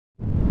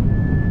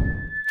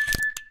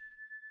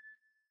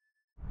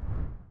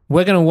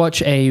we're going to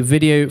watch a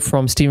video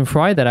from Stephen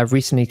Fry that I've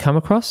recently come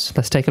across.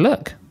 Let's take a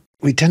look.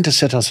 We tend to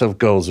set ourselves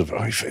goals of,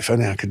 if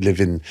only I could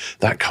live in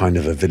that kind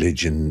of a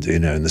village in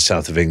the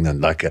south of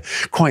England, like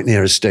quite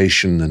near a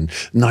station and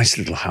nice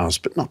little house,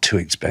 but not too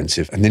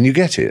expensive. And then you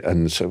get it.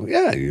 And so,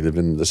 yeah, you live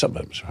in the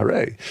suburbs.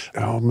 Hooray.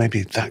 Oh,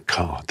 maybe that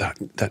car,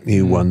 that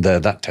new one there,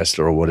 that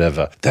Tesla or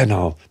whatever. Then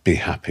I'll be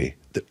happy.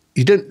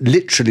 You don't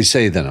literally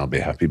say, then I'll be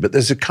happy, but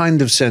there's a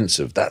kind of sense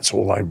of that's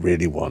all I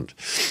really want.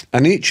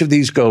 And each of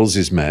these goals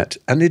is met,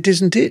 and it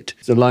isn't it.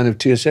 The line of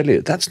T.S.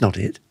 Eliot, that's not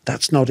it.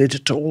 That's not it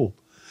at all.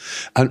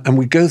 And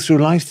we go through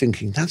life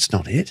thinking, that's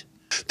not it.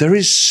 There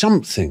is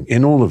something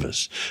in all of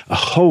us,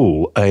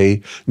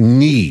 a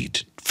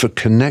need for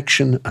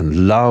connection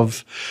and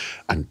love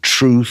and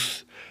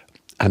truth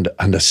and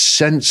a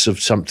sense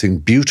of something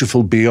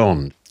beautiful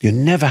beyond. You're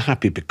never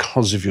happy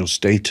because of your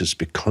status,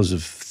 because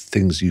of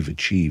things you've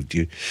achieved.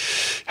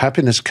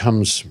 Happiness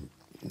comes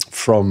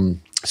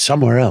from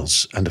somewhere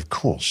else. And of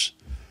course,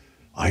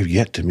 I've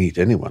yet to meet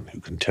anyone who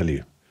can tell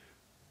you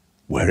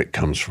where it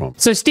comes from.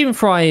 So Stephen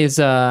Fry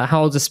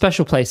holds a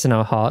special place in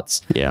our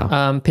hearts.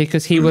 Yeah.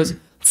 Because he was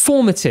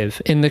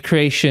formative in the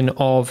creation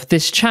of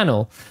this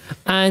channel.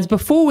 And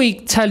before we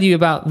tell you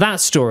about that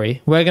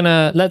story,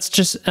 let's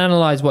just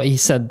analyze what he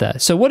said there.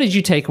 So what did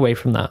you take away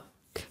from that?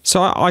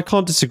 So I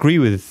can't disagree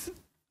with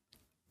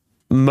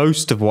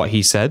most of what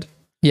he said.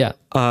 Yeah.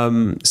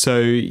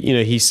 So,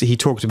 he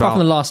talked about... Apart from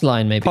the last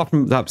line, maybe. Apart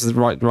from that was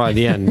right at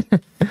the end.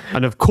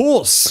 And of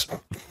course,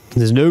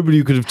 there's nobody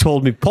who could have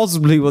told me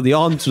possibly what the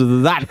answer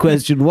to that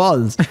question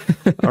was.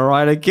 All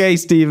right, okay,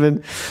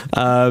 Stephen.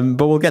 But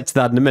we'll get to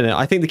that in a minute.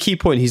 I think the key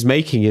point he's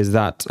making is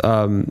that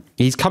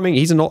he's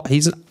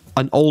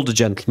an older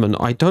gentleman.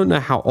 I don't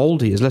know how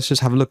old he is. Let's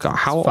just have a look at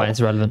how fine,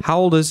 it's relevant. How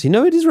old is he?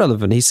 No, it is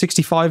relevant. He's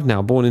 65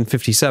 now, born in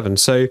 57.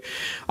 So,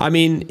 I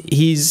mean,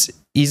 he's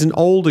an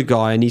older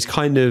guy, and he's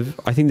kind of,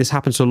 I think this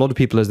happens to a lot of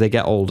people as they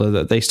get older,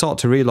 that they start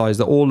to realize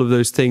that all of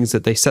those things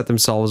that they set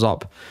themselves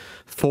up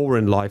for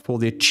in life, all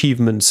the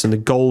achievements and the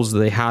goals that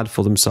they had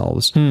for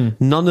themselves,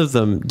 none of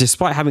them,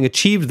 despite having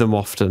achieved them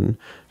often,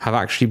 have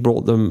actually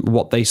brought them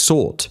what they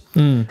sought.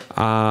 And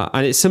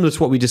it's similar to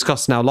what we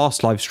discussed in our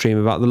last live stream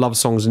about the Love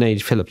Songs and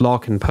Age Philip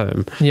Larkin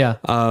poem. Yeah.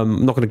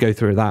 I'm not going to go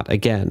through that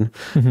again.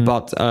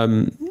 But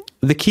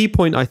the key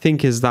point, I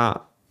think, is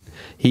that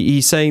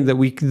he's saying that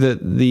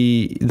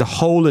the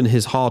hole in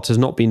his heart has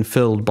not been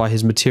filled by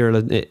his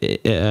material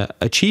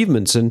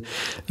achievements. And,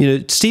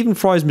 Stephen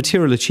Fry's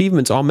material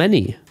achievements are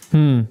many.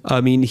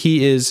 I mean,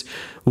 he is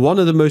one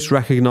of the most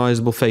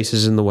recognizable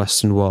faces in the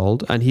Western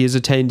world, and he has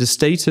attained a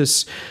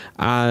status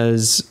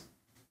as,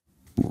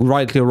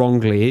 rightly or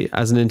wrongly,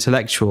 as an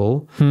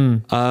intellectual,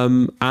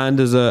 and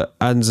as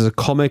a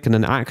comic and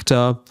an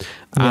actor,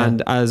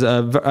 and as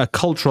a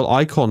cultural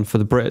icon for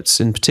the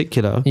Brits in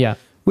particular. Yeah.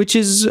 Which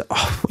is,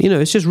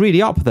 it's just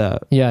really up there.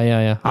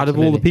 Yeah. Out of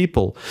all the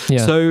people.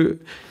 Yeah. So,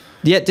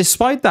 yet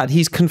despite that,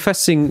 he's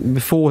confessing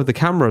before the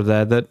camera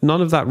there that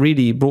none of that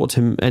really brought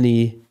him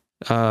any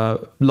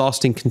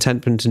lasting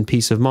contentment and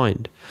peace of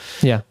mind.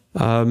 Yeah.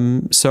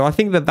 So I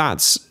think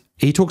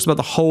he talks about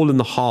the hole in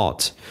the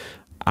heart,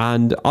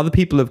 and other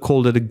people have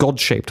called it a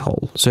God-shaped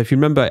hole. So if you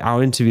remember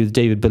our interview with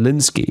David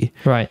Belinsky,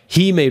 right,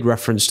 he made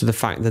reference to the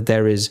fact that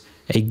there is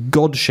a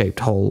God-shaped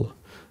hole.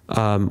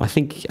 I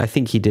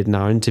think he did in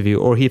our interview,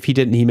 or if he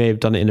didn't, he may have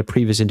done it in a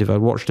previous interview I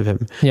watched of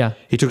him. Yeah.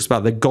 He talks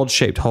about the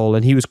God-shaped hole,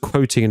 and he was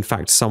quoting, in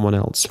fact, someone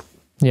else.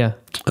 Yeah.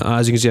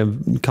 As you can see,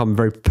 I've come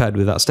very prepared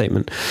with that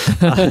statement.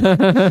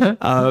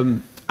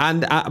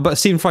 But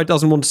Stephen Fry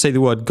doesn't want to say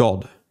the word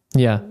God.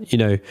 Yeah.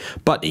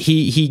 But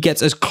he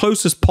gets as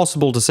close as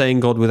possible to saying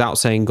God without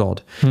saying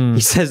God.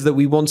 He says that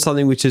we want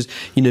something which is,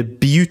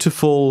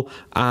 beautiful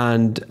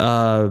and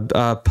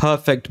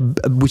perfect,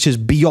 which is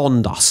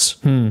beyond us,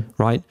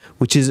 right?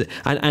 Which is,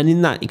 and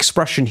in that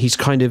expression, he's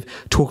kind of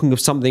talking of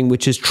something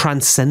which is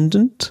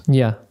transcendent.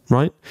 Yeah.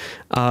 Right?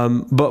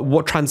 But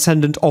what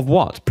transcendent of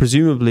what?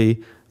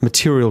 Presumably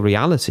material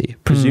reality,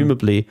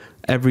 presumably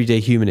everyday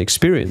human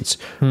experience,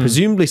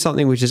 presumably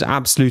something which is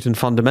absolute and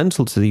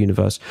fundamental to the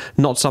universe,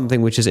 not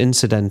something which is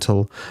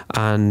incidental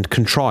and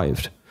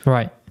contrived.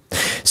 Right.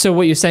 So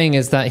what you're saying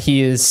is that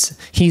he's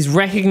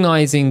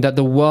recognizing that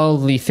the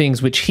worldly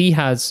things which he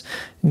has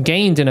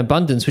gained in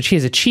abundance, which he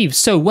has achieved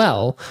so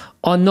well,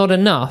 are not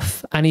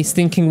enough. And he's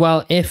thinking,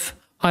 well, if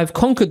I've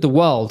conquered the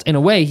world in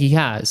a way he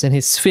has in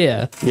his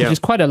sphere, which is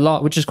quite a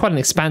lot, which is quite an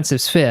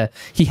expansive sphere.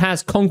 He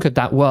has conquered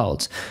that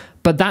world,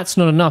 but that's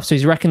not enough. So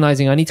he's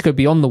recognizing I need to go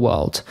beyond the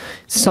world,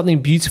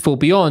 something beautiful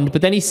beyond.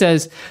 But then he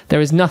says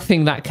there is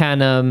nothing that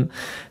can,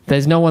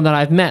 there's no one that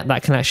I've met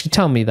that can actually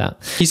tell me that.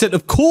 He said,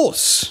 of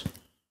course.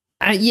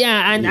 And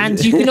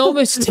you can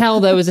almost tell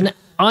there was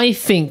I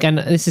think, and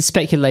this is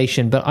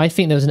speculation, but I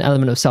think there was an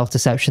element of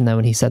self-deception there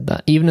when he said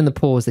that. Even in the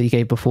pause that he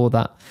gave before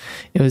that,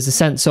 it was a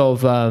sense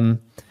of,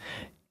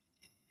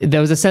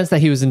 there was a sense that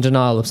he was in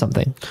denial of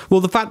something.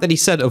 Well, the fact that he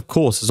said, of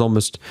course, is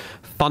almost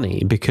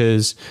funny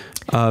because...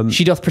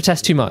 she doth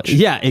protest too much.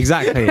 Yeah,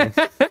 exactly.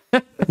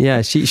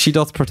 Yeah, she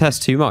doth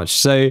protest too much.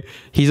 So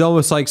he's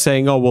almost like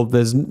saying, oh, well,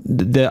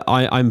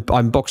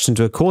 I'm boxed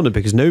into a corner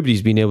because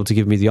nobody's been able to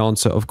give me the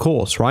answer, of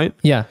course, right?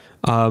 Yeah.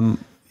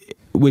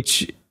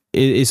 Which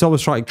is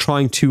almost like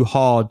trying too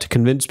hard to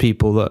convince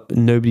people that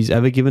nobody's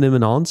ever given him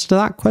an answer to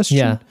that question.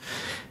 Yeah.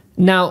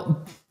 Now,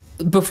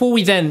 before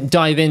we then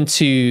dive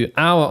into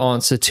our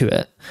answer to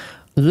it,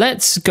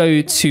 let's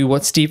go to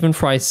what Stephen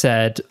Fry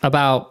said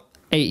about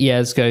 8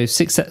 years ago,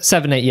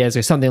 7, 8 years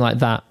ago, something like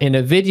that, in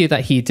a video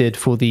that he did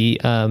for the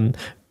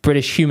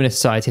British Humanist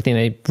Society. I think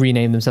they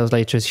renamed themselves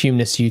later as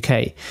Humanists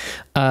UK.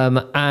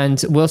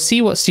 And we'll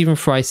see what Stephen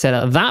Fry said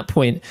at that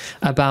point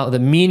about the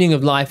meaning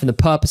of life and the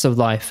purpose of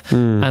life.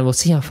 And we'll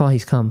see how far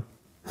he's come.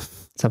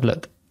 Let's have a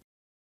look.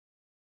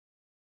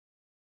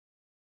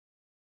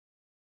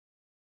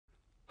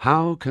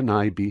 How can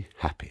I be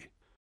happy?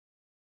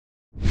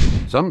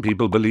 Some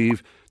people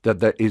believe that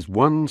there is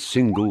one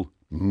single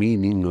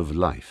meaning of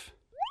life.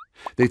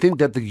 They think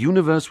that the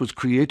universe was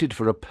created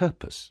for a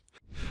purpose,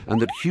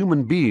 and that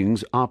human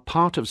beings are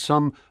part of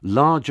some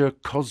larger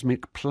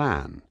cosmic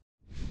plan.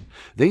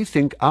 They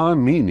think our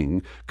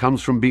meaning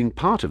comes from being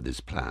part of this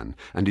plan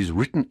and is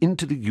written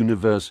into the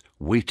universe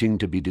waiting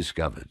to be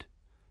discovered.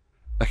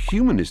 A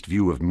humanist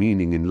view of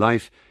meaning in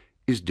life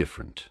is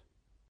different.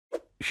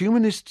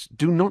 Humanists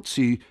do not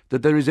see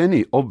that there is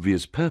any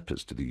obvious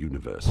purpose to the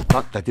universe,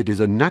 but that it is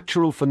a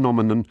natural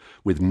phenomenon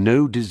with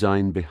no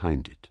design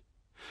behind it.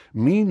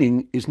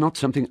 Meaning is not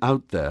something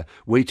out there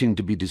waiting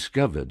to be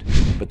discovered,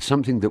 but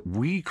something that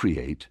we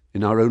create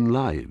in our own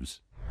lives.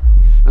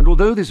 And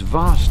although this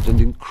vast and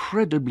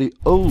incredibly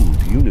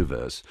old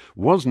universe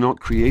was not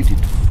created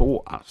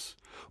for us,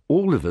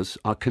 all of us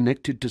are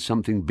connected to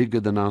something bigger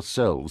than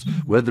ourselves,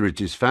 whether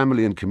it is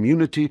family and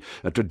community,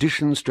 a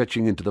tradition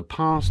stretching into the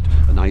past,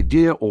 an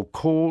idea or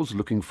cause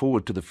looking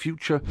forward to the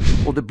future,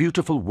 or the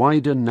beautiful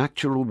wider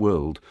natural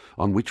world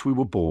on which we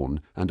were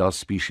born and our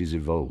species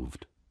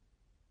evolved.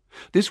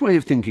 This way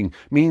of thinking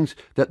means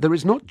that there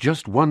is not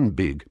just one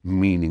big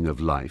meaning of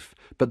life,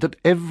 but that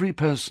every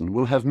person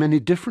will have many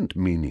different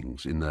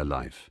meanings in their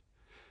life.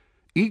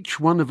 Each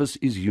one of us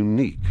is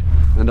unique,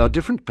 and our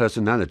different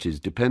personalities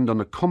depend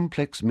on a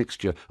complex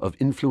mixture of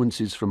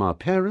influences from our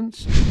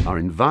parents, our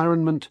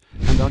environment,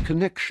 and our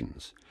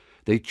connections.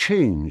 They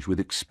change with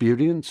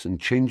experience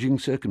and changing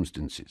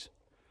circumstances.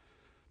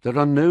 There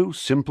are no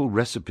simple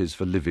recipes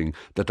for living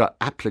that are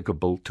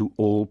applicable to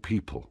all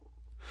people.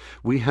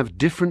 We have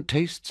different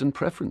tastes and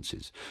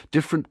preferences,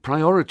 different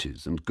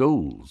priorities and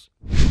goals.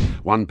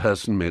 One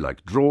person may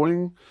like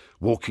drawing,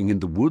 walking in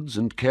the woods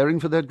and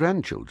caring for their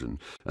grandchildren.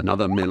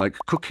 Another may like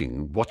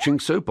cooking, watching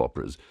soap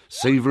operas,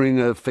 savouring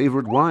a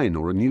favourite wine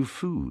or a new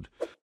food.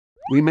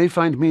 We may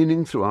find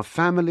meaning through our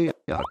family,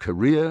 our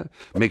career,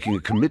 making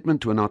a commitment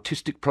to an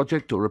artistic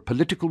project or a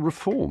political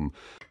reform,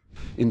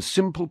 in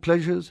simple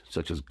pleasures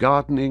such as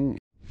gardening,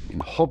 in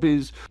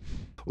hobbies,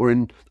 or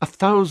in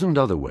 1,000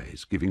 other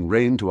ways, giving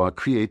rein to our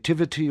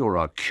creativity or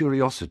our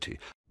curiosity,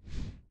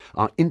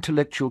 our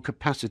intellectual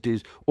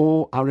capacities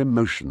or our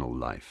emotional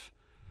life.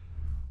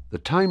 The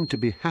time to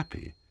be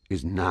happy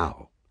is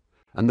now,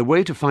 and the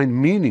way to find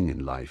meaning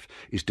in life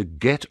is to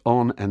get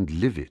on and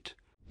live it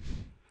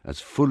as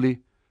fully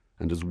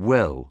and as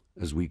well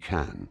as we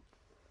can.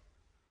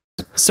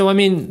 So, I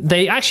mean,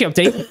 they actually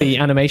updated the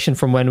animation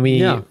from when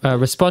we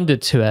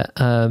responded to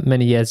it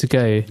many years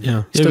ago.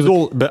 Yeah, it was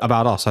all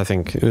about us, I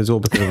think. It was all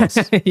because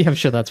of us. Yeah, I'm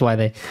sure that's why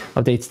they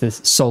updated this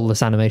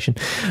soulless animation.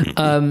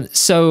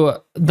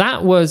 So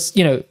that was,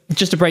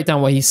 just to break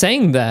down what he's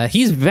saying there,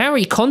 he's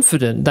very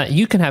confident that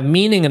you can have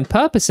meaning and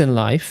purpose in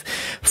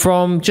life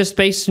from just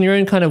based on your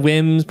own kind of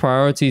whims,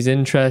 priorities,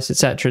 interests,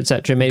 etc.,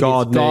 etc. Maybe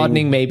it's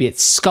gardening, maybe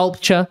it's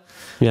sculpture.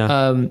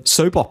 Yeah.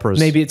 Soap operas.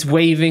 Maybe it's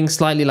waving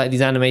slightly like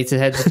these animated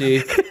heads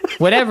do.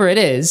 Whatever it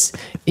is,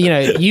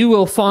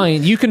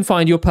 you can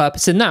find your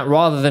purpose in that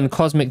rather than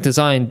cosmic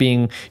design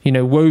being,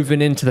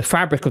 woven into the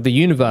fabric of the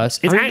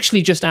universe. It's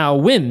actually just our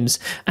whims.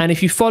 And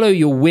if you follow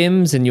your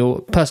whims and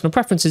your personal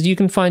preferences, you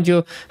can find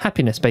your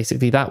happiness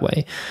basically that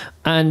way.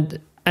 And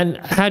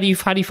how do you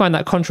find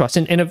that contrast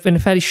in a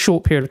fairly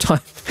short period of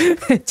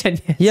time?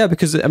 10 years. Yeah,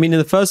 because in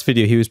the first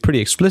video, he was pretty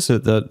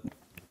explicit that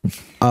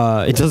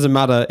it doesn't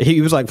matter. He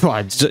was like,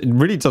 it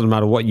really doesn't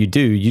matter what you do.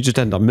 You just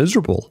end up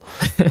miserable.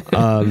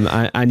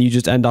 And you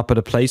just end up at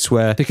a place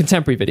where... The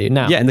contemporary video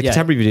now. Yeah, in the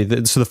contemporary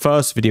video. So the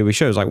first video we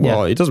show is like,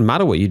 it doesn't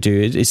matter what you do.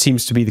 It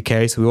seems to be the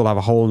case. We all have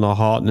a hole in our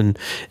heart and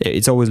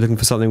it's always looking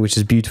for something which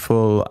is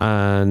beautiful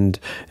and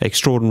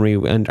extraordinary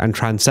and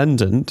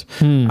transcendent.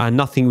 And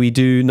nothing we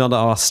do, none of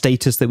our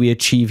status that we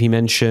achieve, he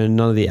mentioned,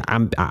 none of the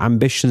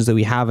ambitions that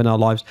we have in our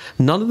lives,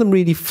 none of them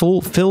really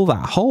fill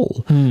that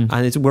hole.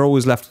 And we're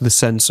always left with a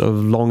sense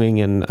of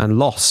longing and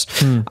loss.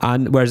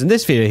 And whereas in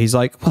this video he's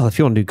like, well, if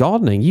you want to do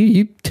gardening,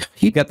 you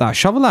get that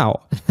shovel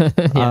out.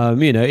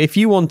 If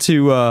you want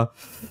to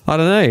I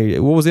don't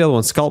know, what was the other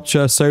one,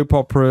 sculpture, soap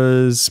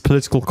operas,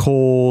 political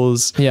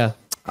cause,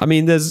 I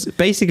mean, there's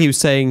basically he was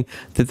saying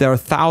that there are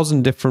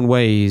 1,000 different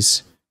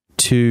ways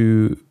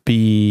to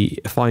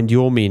find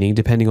your meaning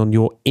depending on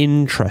your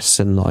interests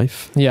in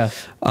life. Yeah.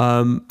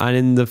 And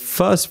in the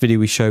first video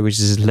we show, which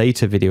is his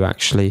later video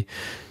actually,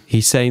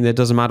 he's saying that it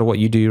doesn't matter what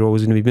you do, you're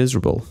always going to be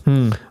miserable.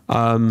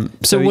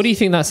 So what do you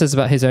think that says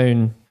about his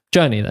own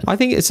journey then? I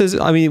think it says,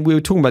 I mean, we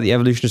were talking about the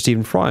evolution of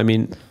Stephen Fry. I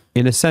mean,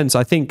 in a sense,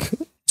 I think,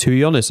 to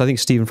be honest, I think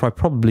Stephen Fry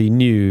probably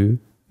knew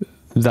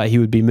that he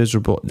would be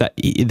miserable, that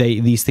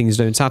these things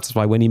don't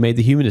satisfy, when he made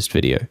the humanist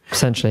video.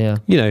 Essentially, yeah.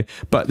 You know,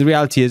 but the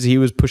reality is he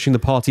was pushing the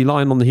party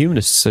line on the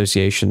humanist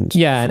associations.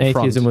 Yeah, and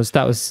atheism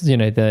was, you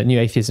know, the new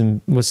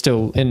atheism was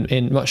still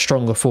in much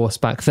stronger force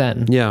back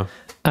then. Yeah.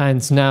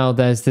 And now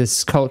there's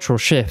this cultural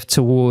shift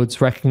towards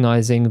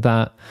recognizing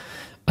that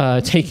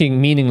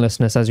taking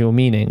meaninglessness as your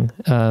meaning,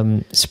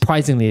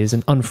 surprisingly, is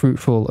an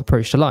unfruitful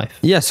approach to life.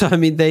 Yeah, so I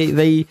mean,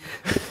 they,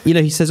 you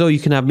know, he says, oh, you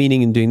can have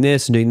meaning in doing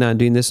this and doing that and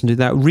doing this and doing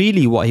that.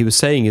 Really, what he was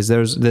saying is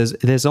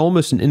there's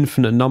almost an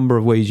infinite number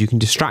of ways you can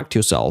distract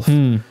yourself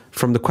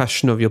from the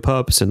question of your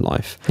purpose in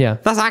life. Yeah,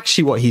 that's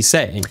actually what he's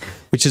saying,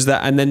 which is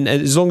that, and then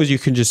as long as you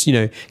can just, you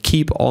know,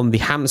 keep on the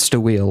hamster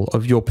wheel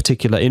of your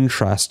particular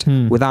interest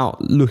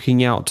without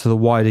looking out to the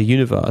wider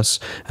universe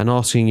and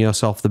asking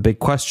yourself the big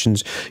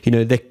questions, you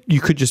know, you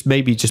could just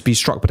maybe just be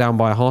struck down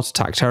by a heart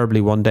attack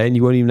terribly one day and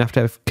you won't even have to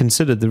have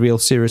considered the real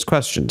serious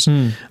questions.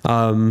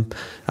 And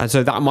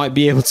so that might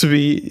be able to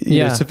be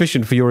you know,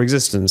 sufficient for your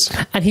existence.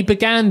 And he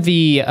began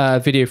the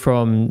video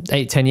from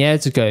 8-10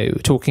 years ago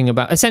talking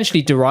about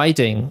essentially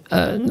deriding,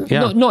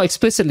 not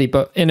explicitly,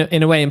 but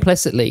in a way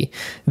implicitly,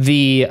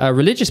 the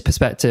religious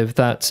perspective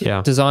that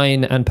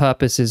design and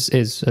purpose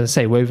is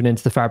say, woven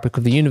into the fabric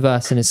of the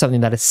universe and is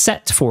something that is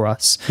set for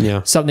us,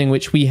 something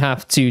which we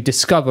have to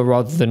discover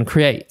rather than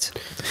create.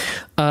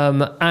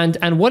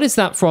 And what is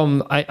that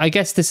from? I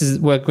guess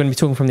we're going to be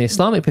talking from the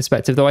Islamic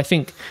perspective, though I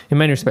think in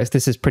many respects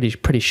this is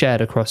pretty shared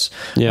across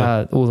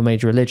all the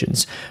major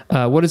religions.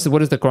 What is the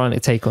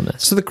Quranic take on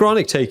this? So the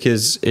Quranic take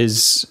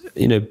is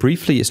you know,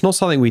 briefly, it's not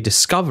something we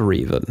discover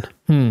even.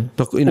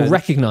 Look, you know, or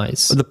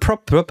recognize. The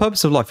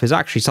purpose of life is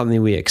actually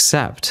something we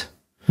accept.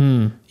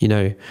 You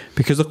know,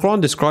 because the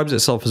Quran describes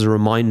itself as a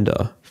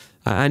reminder.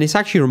 And it's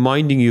actually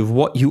reminding you of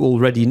what you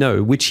already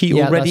know, which he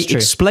already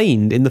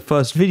explained in the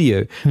first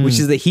video, which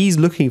is that he's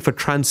looking for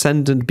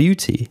transcendent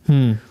beauty.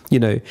 You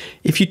know,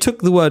 if you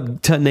took the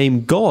word to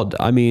name God,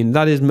 I mean,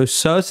 that is most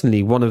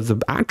certainly one of the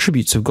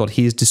attributes of God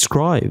he has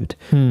described,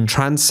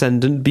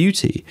 transcendent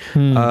beauty.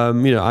 You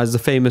know, as the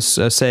famous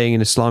saying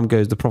in Islam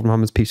goes, the Prophet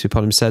Muhammad, peace be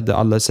upon him, said that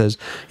Allah says,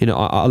 you know,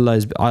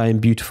 I am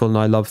beautiful and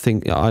I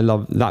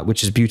love that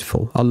which is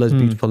beautiful. Allah is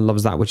beautiful and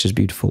loves that which is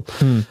beautiful.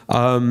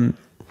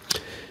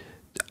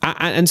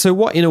 And so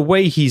what, in a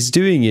way, he's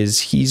doing is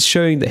he's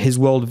showing that his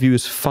worldview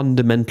is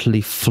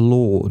fundamentally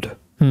flawed,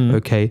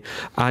 okay?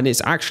 And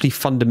it's actually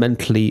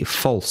fundamentally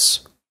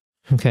false.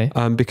 Okay.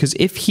 Because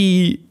if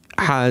he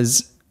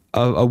has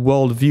a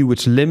worldview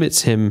which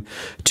limits him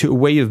to a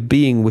way of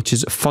being which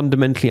is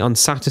fundamentally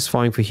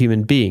unsatisfying for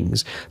human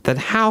beings, then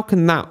how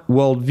can that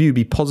worldview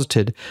be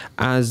posited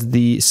as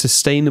the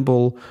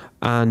sustainable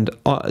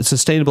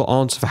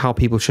answer for how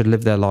people should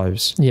live their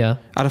lives? Yeah.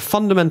 At a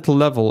fundamental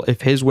level,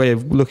 if his way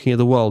of looking at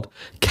the world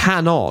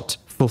cannot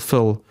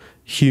fulfill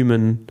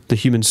the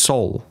human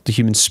soul, the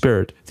human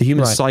spirit, the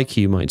human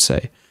psyche, you might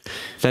say,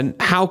 then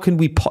how can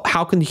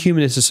the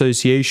Humanist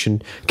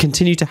Association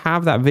continue to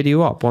have that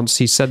video up once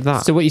he said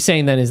that? So what you're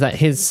saying then is that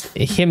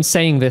him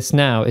saying this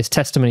now is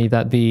testimony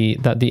that the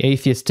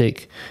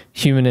atheistic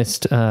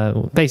humanist,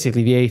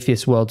 basically the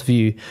atheist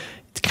worldview,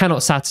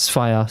 cannot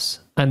satisfy us,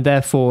 and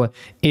therefore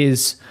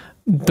is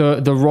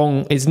the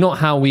wrong, is not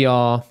how we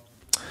are.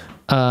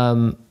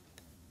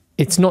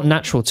 It's not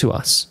natural to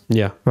us.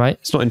 Yeah. Right?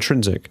 It's not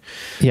intrinsic.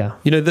 Yeah.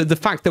 You know, the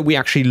fact that we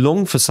actually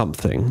long for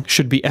something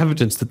should be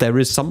evidence that there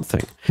is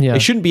something. Yeah.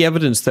 It shouldn't be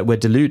evidence that we're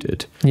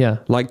deluded. Yeah.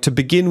 Like, to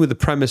begin with the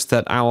premise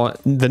that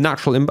the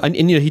natural... And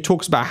you know, he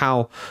talks about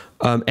how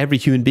every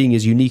human being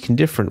is unique and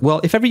different. Well,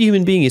 if every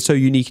human being is so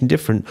unique and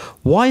different,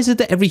 why is it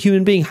that every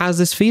human being has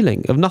this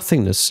feeling of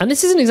nothingness? And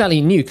this isn't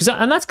exactly new,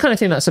 and that's the kind of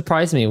thing that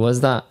surprised me,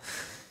 was that,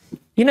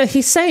 you know,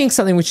 he's saying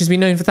something which has been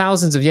known for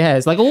thousands of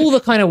years. Like, all the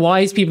kind of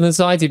wise people in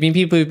society have been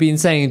people who've been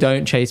saying,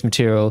 don't chase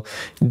material,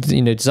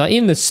 you know, desire.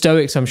 Even the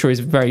Stoics, I'm sure he's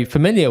very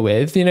familiar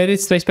with, you know, they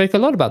spoke a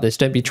lot about this.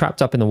 Don't be trapped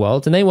up in the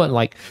world. And they weren't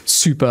like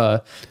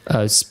super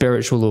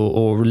spiritual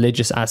or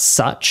religious as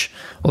such,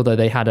 although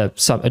they had a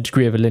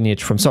degree of a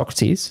lineage from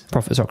Socrates,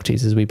 Prophet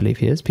Socrates, as we believe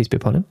he is, peace be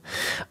upon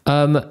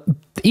him.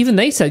 Even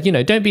they said, you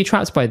know, don't be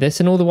trapped by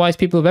this. And all the wise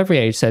people of every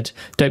age said,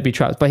 don't be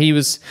trapped. But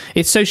it's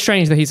so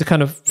strange that he's a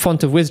kind of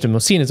font of wisdom, or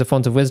seen as a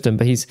font of wisdom,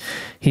 but he's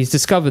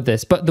discovered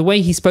this. But the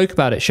way he spoke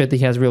about it showed that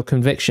he has real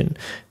conviction,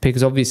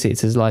 because obviously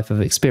it's his life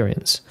of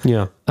experience.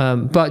 Yeah.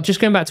 But just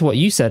going back to what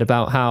you said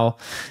about how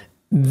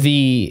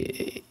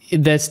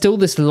there's still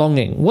this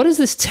longing. What does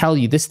this tell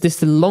you?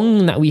 This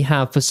longing that we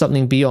have for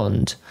something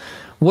beyond.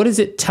 what does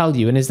it tell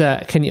you? And is there,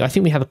 I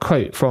think we have a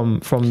quote from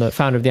the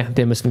founder of the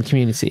Ahmadiyya Muslim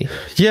community.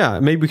 Yeah,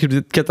 maybe we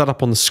could get that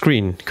up on the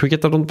screen. Can we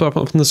get that up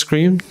on the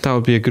screen? That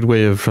would be a good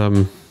way of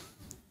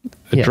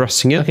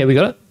addressing it. Okay, we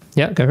got it.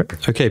 Yeah, go for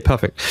it. Okay,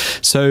 perfect.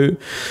 So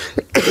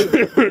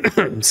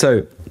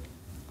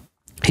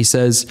he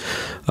says,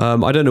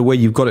 I don't know where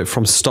you've got it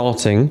from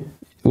starting.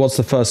 What's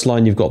the first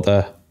line you've got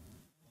there?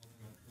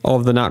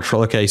 Of the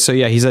natural. Okay, so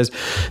yeah, he says,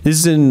 this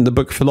is in the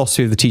book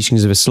Philosophy of the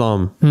Teachings of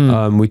Islam,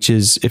 which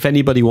is, if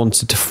anybody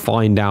wanted to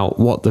find out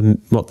what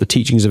the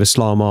teachings of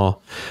Islam are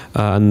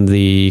and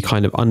the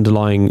kind of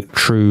underlying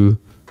true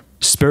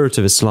spirit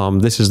of Islam,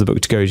 this is the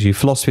book to go to.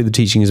 Philosophy of the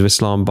Teachings of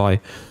Islam by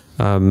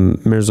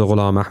Mirza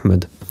Ghulam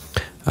Ahmad,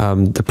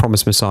 the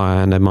Promised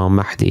Messiah and Imam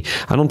Mahdi.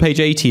 And on page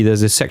 80,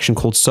 there's a section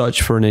called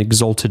Search for an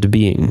Exalted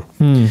Being.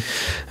 And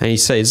he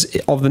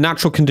says, of the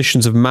natural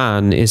conditions of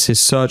man is his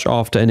search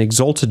after an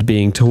exalted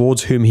being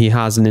towards whom he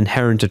has an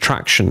inherent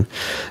attraction.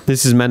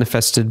 This is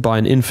manifested by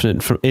an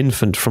infant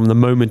from the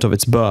moment of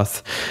its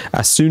birth.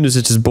 As soon as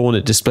it is born,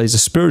 it displays a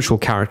spiritual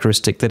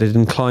characteristic that it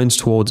inclines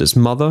towards its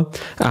mother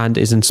and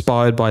is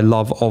inspired by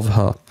love of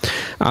her.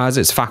 As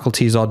its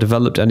faculties are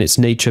developed and its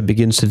nature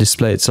begins to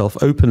display itself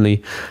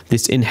openly,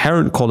 this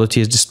inherent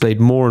quality is displayed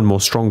more and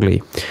more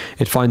strongly.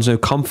 It finds no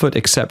comfort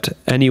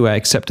anywhere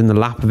except in the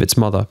lap of its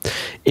mother.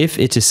 If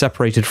it is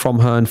separated from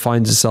her and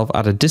finds itself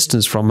at a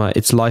distance from her,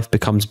 its life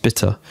becomes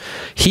bitter.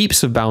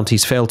 Heaps of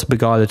bounties fail to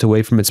beguile it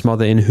away from its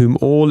mother, in whom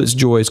all its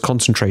joy is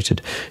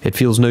concentrated. It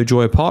feels no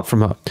joy apart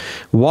from her.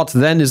 What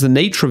then is the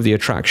nature of the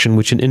attraction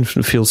which an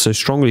infant feels so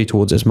strongly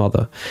towards its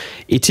mother?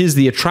 It is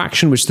the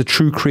attraction which the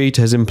true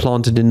Creator has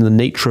implanted in the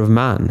nature of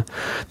man.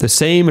 The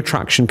same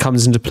attraction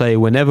comes into play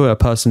whenever a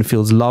person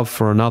feels love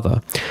for another.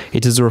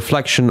 It is a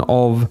reflection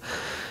of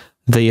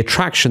the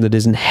attraction that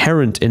is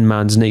inherent in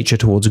man's nature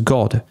towards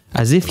God,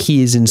 as if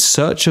he is in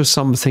search of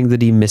something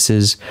that he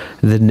misses,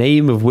 the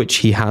name of which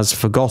he has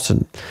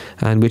forgotten,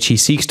 and which he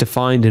seeks to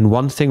find in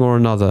one thing or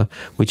another,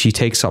 which he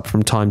takes up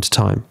from time to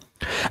time.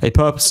 A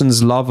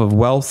person's love of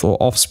wealth or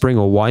offspring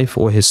or wife,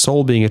 or his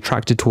soul being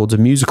attracted towards a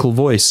musical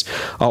voice,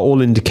 are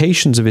all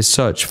indications of his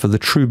search for the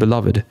true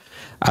beloved.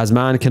 As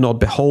man cannot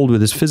behold with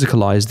his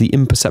physical eyes the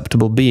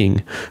imperceptible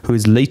being, who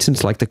is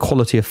latent like the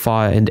quality of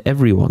fire in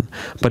everyone,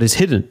 but is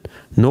hidden,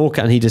 nor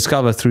can he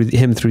discover through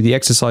the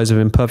exercise of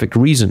imperfect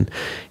reason,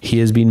 he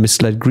has been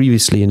misled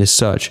grievously in his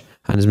search,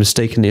 and has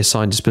mistakenly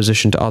assigned his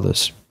position to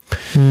others.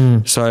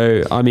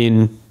 So, I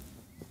mean,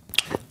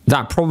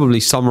 that probably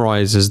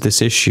summarizes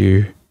this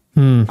issue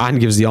and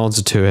gives the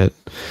answer to it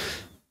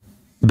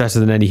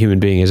better than any human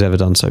being has ever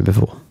done so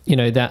before. You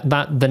know,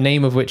 that the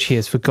name of which he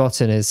has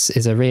forgotten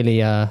is a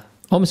really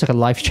almost like a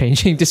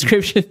life-changing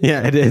description.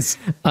 Yeah, it is.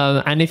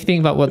 And if you think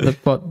about what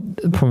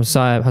Prophet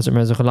Messiah, Hazrat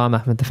Mirza Ghulam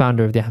Ahmad, the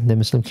founder of the Ahmadiyya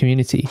Muslim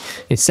community,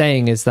 is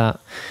saying, is that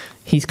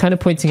he's kind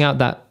of pointing out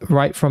that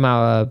right from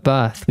our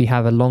birth, we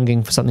have a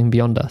longing for something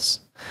beyond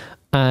us.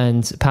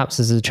 And perhaps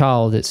as a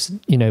child, it's,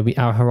 you know,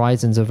 our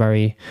horizons are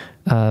very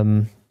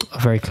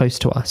close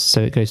to us.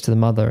 So it goes to the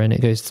mother, and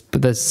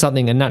but there's a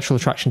natural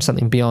attraction,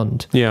 something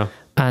beyond. Yeah.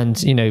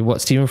 And, you know,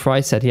 what Stephen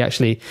Fry said, he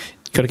actually,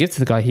 got to give to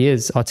the guy, he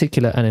is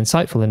articulate and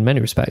insightful in many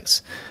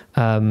respects.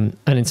 And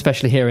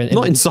especially here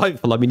not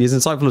insightful. I mean, he's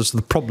insightful as to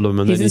the problem.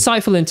 And he's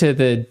insightful into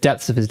the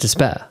depths of his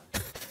despair.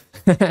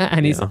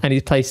 and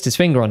he's placed his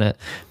finger on it,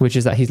 which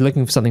is that he's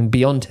looking for something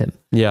beyond him.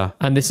 Yeah.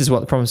 And this is what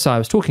the Prophet Messiah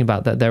was talking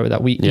about,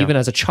 that we, even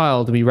as a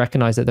child, we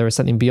recognize that there is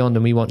something beyond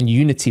and we want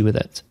unity with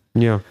it.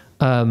 Yeah.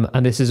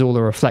 And this is all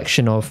a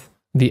reflection of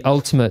the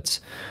ultimate,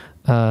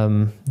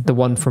 the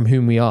one from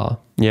whom we are.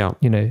 Yeah.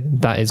 You know,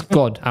 that is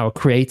God, our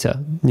creator.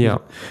 Yeah.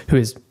 Who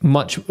is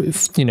much,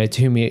 you know,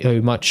 to whom we owe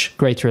much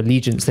greater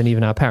allegiance than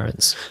even our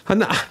parents.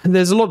 And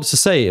there's a lot to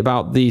say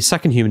about the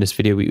second humanist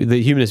video,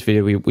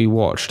 we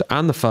watched,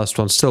 and the first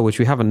one still, which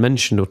we haven't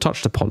mentioned or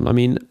touched upon. I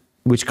mean,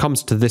 which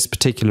comes to this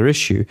particular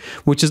issue,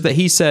 which is that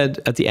he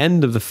said at the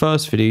end of the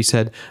first video, he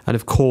said, and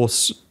of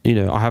course, you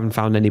know, I haven't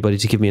found anybody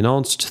to give me an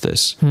answer to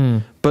this.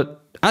 But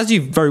as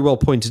you very well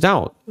pointed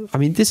out, I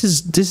mean, this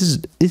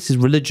is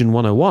religion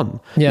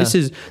 101. Yeah. This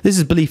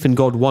is belief in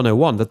God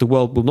 101, that the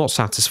world will not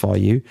satisfy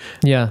you.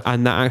 Yeah.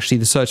 And that actually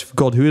the search for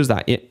God, who is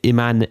that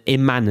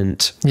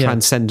immanent,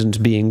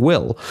 transcendent being,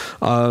 will.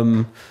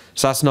 So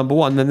that's number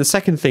one. Then the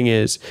second thing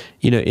is,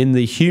 you know, in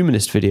the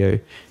humanist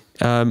video,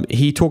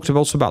 he talked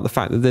also about the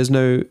fact that there's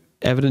no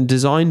evident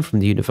design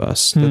from the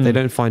universe, that they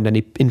don't find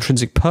any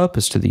intrinsic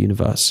purpose to the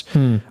universe.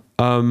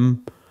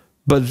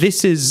 But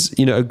this is,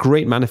 you know, a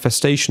great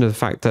manifestation of the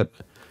fact that,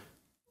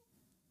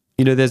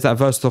 you know, there's that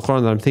verse of the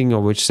Quran that I'm thinking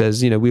of, which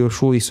says, you know, we will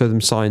surely show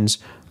them signs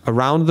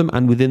around them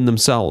and within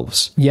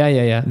themselves.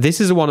 Yeah.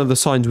 This is one of the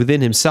signs within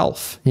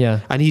himself.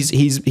 Yeah. And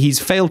he's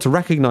failed to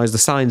recognize the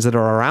signs that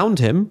are around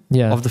him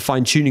of the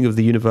fine-tuning of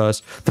the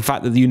universe, the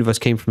fact that the universe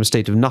came from a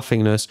state of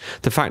nothingness,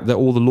 the fact that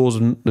all the laws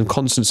and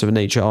constants of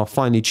nature are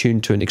finely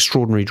tuned to an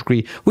extraordinary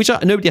degree, which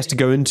nobody has to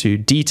go into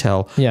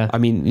detail. Yeah. I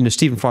mean, you know,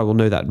 Stephen Fry will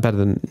know that better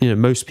than, you know,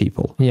 most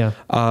people. Yeah.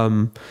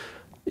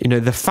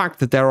 the fact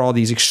that there are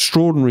these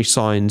extraordinary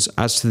signs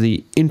as to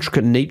the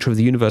intricate nature of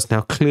the universe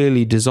now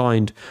clearly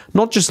designed,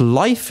 not just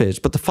life is,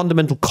 but the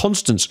fundamental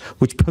constants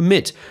which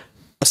permit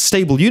a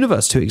stable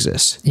universe to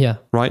exist. Yeah.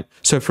 Right.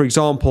 So, for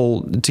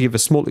example,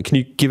 can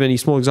you give any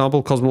small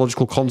example?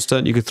 Cosmological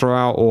constant you could throw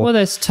out, or well,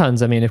 there's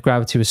tons. I mean, if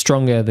gravity was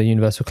stronger, the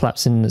universe would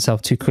collapse in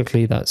itself too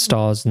quickly. That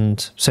stars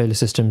and solar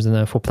systems and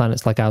therefore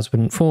planets like ours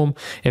wouldn't form.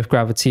 If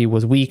gravity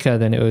was weaker,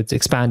 then it would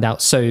expand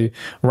out so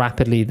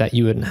rapidly that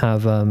you wouldn't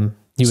have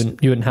you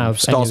wouldn't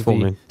have stars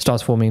forming.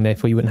 Stars forming.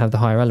 Therefore, you wouldn't have the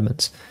higher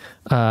elements.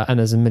 And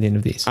there's a million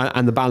of these.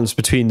 And the balance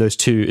between those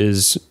two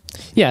is...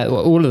 Yeah,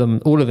 all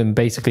of them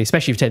basically,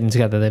 especially if you take them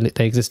together,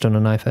 they exist on a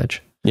knife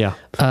edge. Yeah.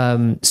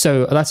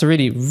 So that's a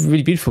really,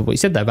 really beautiful what you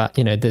said there about,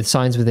 the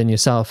signs within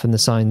yourself and the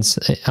signs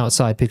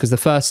outside, because the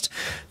first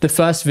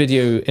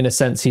video, in a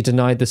sense, he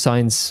denied the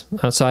signs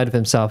outside of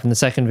himself. In the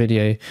second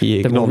video,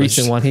 the more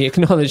recent one, he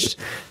acknowledged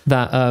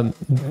that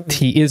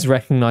he is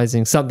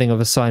recognizing something of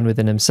a sign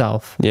within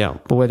himself. Yeah.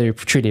 But whether he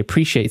truly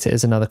appreciates it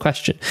is another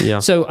question. Yeah.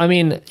 So, I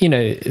mean,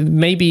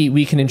 maybe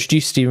we can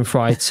introduce Stephen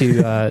Fry to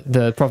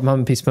the Prophet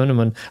Muhammad, peace be upon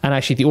him, and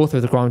actually the author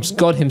of the Quran, which is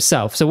God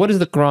himself. So what does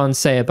the Quran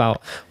say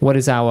about what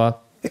is our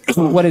purpose?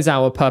 What does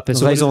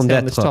it say on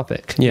this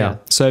topic? Yeah.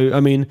 So, I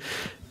mean,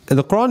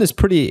 the Quran is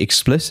pretty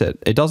explicit.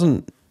 It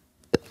doesn't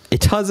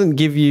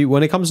give you,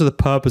 when it comes to the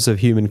purpose of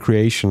human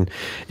creation,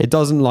 it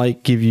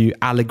doesn't give you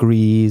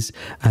allegories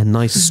and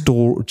nice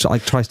story,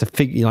 tries to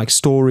figure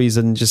stories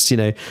and just,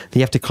 you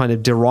have to kind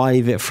of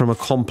derive it from a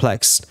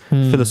complex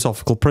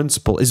philosophical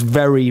principle. It's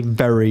very,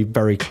 very,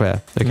 very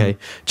clear. Okay.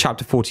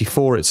 Chapter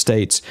 44, it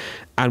states,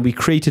 "And we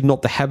created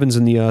not the heavens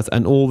and the earth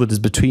and all that is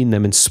between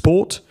them in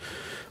sport.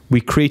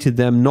 We created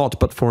them not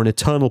but for an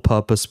eternal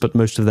purpose, but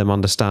most of them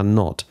understand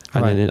not."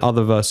 And then in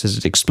other verses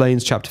it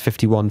explains, chapter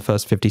 51,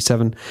 verse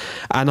 57,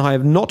 "And I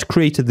have not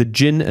created the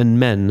jinn and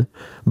men,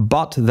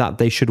 but that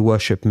they should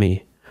worship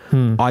me.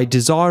 I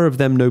desire of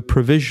them no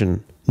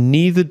provision,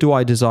 neither do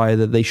I desire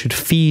that they should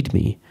feed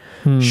me.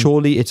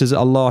 Surely it is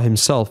Allah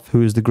himself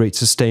who is the great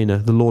sustainer,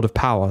 the Lord of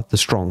power, the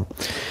strong."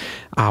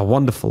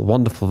 Wonderful,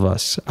 wonderful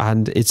verse.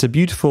 And it's a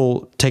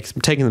beautiful,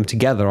 taking them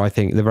together, I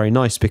think they're very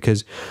nice,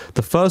 because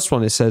the first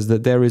one, it says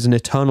that there is an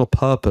eternal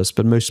purpose,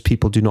 but most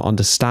people do not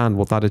understand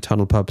what that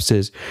eternal purpose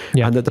is.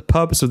 Yeah. And that the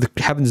purpose of the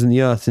heavens and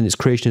the earth and its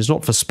creation is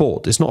not for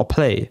sport, it's not a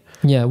play.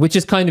 Yeah, which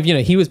is kind of,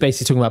 he was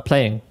basically talking about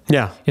playing.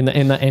 Yeah.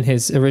 In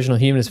his original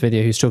humanist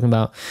video, he was talking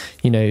about,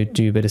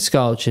 do a bit of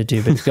sculpture, do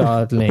a bit of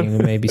gardening,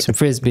 maybe some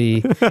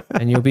frisbee,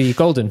 and you'll be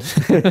golden.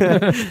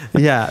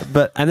 Yeah,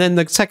 and then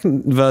the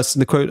second verse,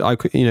 the quote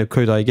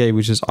I gave,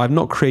 which is, "I've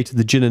not created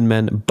the jinn and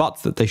men,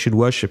 but that they should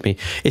worship me."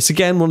 It's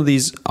again one of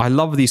these, I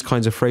love these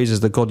kinds of phrases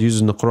that God uses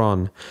in the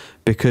Quran,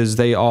 because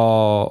they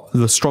are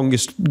the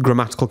strongest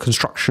grammatical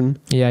construction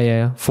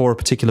for a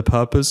particular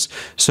purpose.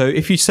 So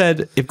if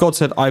God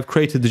said, "I've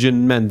created the jinn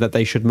and men that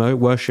they should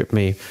worship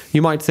me,"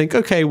 you might think,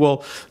 okay,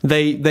 well,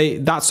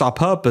 that's our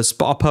purpose,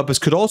 but our purpose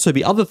could also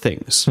be other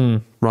things,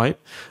 right?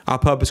 Our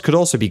purpose could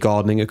also be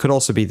gardening. It could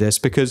also be this,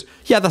 because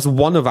that's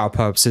one of our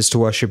purposes, to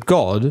worship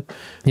God.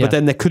 But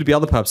then there could be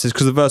other purposes,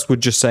 because the verse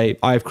would just say,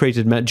 "I have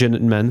created jinn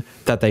and men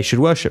that they should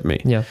worship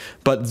me." Yeah.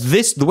 But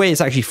the way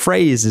it's actually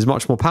phrased is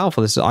much more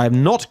powerful. It's, "I have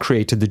not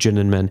created the jinn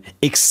and men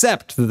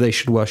except that they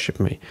should worship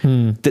me."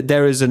 That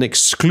there is an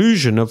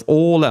exclusion of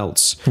all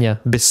else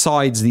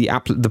besides the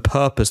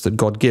purpose that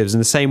God gives. In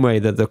the same way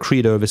that the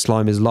credo of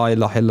Islam is La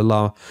ilaha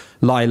illallah,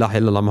 La ilaha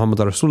illallah,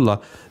 Muhammadur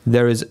Rasulullah,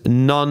 there is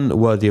none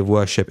worthy of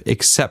worship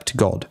except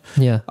God.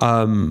 Yeah.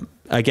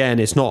 Again,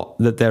 it's not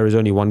that there is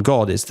only one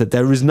God, it's that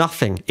there is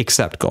nothing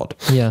except God.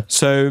 Yeah.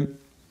 So,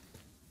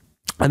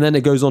 and then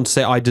it goes on to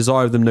say, "I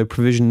desire of them no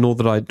provision, nor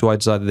do I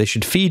desire that they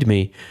should feed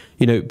me."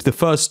 The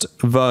first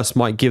verse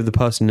might give the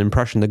person an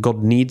impression that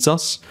God needs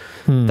us.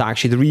 That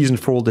actually the reason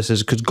for all this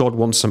is because God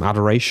wants some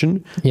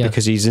adoration,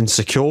 because he's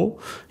insecure,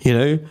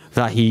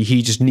 that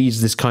he just needs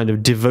this kind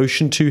of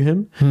devotion to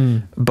him.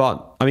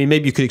 But, I mean,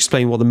 maybe you could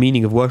explain what the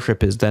meaning of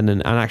worship is then,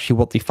 and actually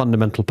what the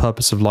fundamental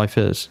purpose of life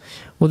is.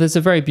 Well, there's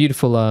a very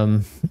beautiful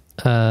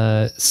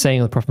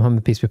saying of the Prophet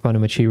Muhammad, peace be upon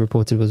him, which he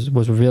reported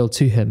was revealed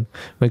to him,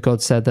 where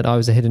God said that I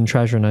was a hidden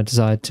treasure and I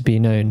desired to be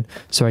known,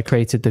 so I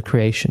created the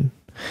creation.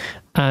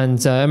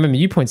 And I remember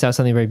you pointed out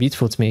something very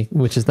beautiful to me,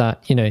 which is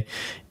that,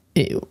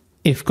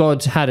 if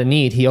God had a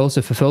need, he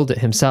also fulfilled it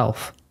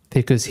himself,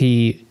 because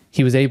he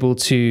was able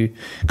to,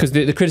 because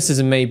the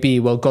criticism may be,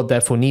 well, God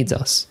therefore needs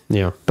us.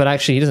 Yeah. But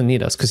actually he doesn't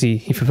need us, because he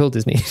fulfilled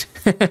his need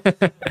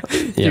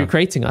through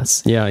creating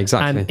us. Yeah,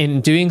 exactly. And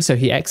in doing so,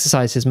 he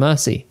exercised his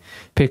mercy,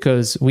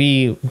 because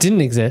we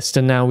didn't exist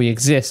and now we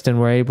exist, and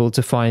we're able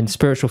to find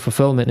spiritual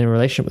fulfillment in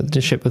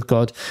relationship with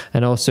God,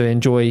 and also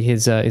enjoy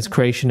his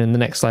creation. In the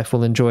next life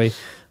we'll enjoy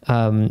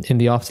in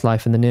the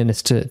afterlife and the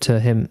nearness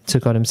to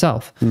God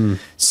himself.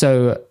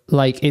 So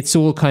like it's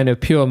all kind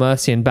of pure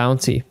mercy and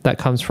bounty that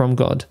comes from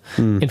God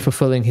in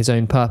fulfilling his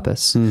own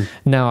purpose.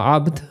 Now,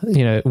 abd,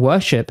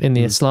 worship in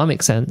the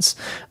Islamic sense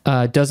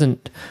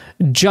doesn't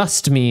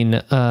just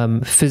mean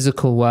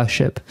physical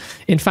worship.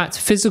 In fact,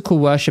 physical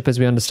worship, as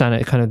we understand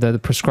it, kind of the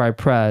prescribed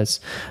prayers,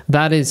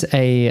 that is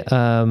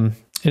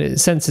in a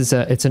sense,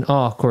 it's an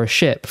ark or a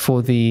ship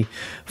for the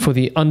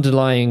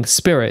underlying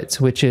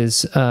spirit, which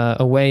is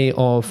a way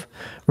of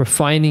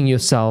refining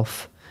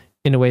yourself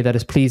in a way that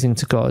is pleasing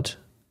to God,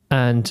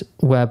 and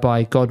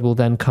whereby God will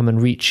then come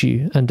and reach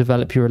you and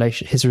develop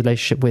his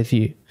relationship with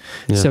you.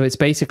 Yeah. So it's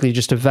basically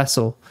just a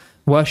vessel.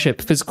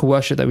 Worship, physical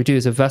worship that we do,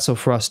 is a vessel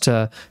for us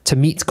to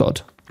meet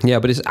God. Yeah,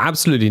 but it's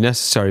absolutely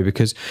necessary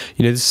because,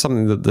 this is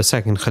something that the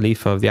second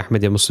Khalifa of the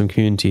Ahmadiyya Muslim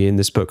community in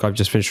this book I've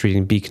just finished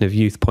reading, Beacon of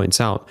Youth,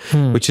 points out,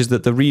 which is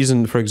that the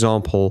reason, for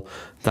example,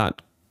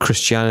 that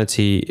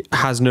Christianity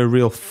has no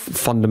real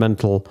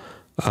fundamental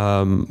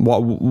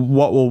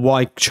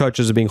why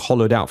churches are being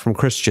hollowed out from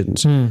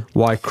Christians,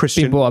 why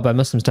Christians being brought up by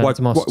Muslims to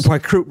mosques,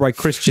 why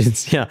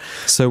Christians,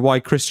 so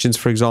why Christians,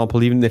 for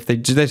example, even if they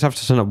just have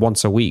to turn up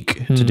once a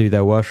week to do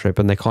their worship,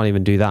 and they can't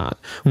even do that,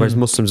 whereas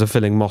Muslims are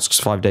filling mosques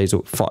 5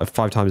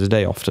 times a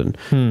day often,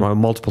 right,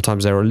 multiple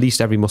times a day, or at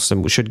least every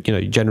Muslim should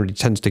generally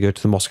tends to go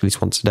to the mosque at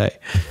least once a day.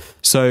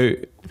 So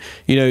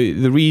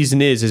the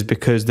reason is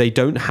because they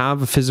don't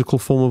have a physical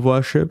form of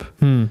worship,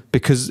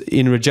 because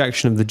in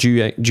rejection of the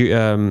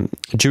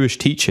Jewish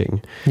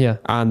teaching,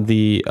 and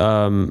the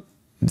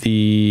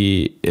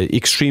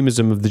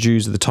extremism of the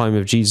Jews at the time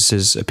of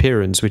Jesus'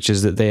 appearance, which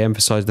is that they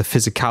emphasized the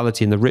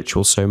physicality and the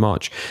ritual so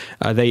much,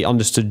 they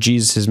understood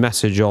Jesus'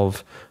 message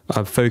of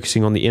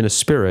focusing on the inner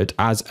spirit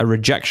as a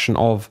rejection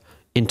of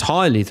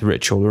entirely the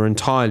ritual or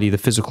entirely the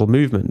physical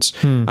movements.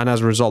 And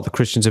as a result, the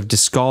Christians have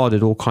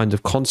discarded all kinds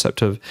of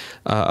concept of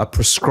a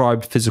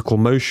prescribed physical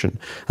motion.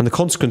 And the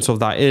consequence of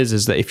that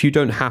is that if you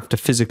don't have to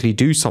physically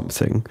do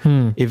something,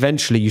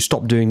 eventually you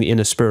stop doing the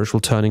inner spiritual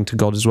turning to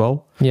God as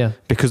well. Yeah.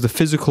 Because the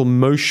physical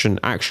motion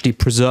actually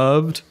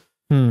preserved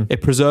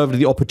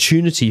the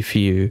opportunity for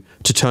you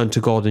to turn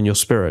to God in your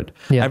spirit.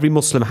 Yeah. Every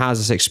Muslim has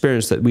this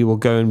experience that we will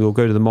go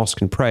to the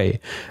mosque and pray,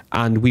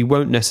 and we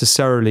won't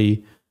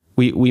necessarily...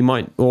 We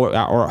might, or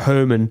at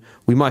home, and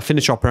we might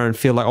finish our prayer and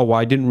feel like,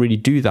 I didn't really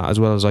do that as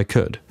well as I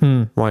could,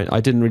 right?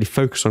 I didn't really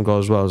focus on God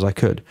as well as I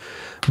could.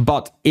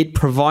 But it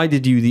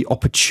provided you the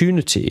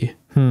opportunity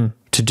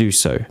to do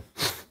so.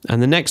 And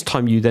the next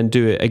time you then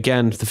do it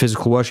again for the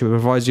physical worship, it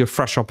provides you a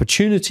fresh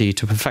opportunity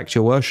to perfect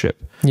your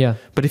worship. Yeah.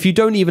 But if you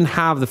don't even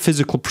have the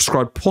physical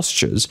prescribed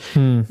postures,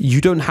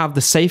 you don't have the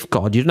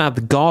safeguard, you don't have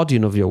the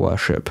guardian of your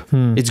worship.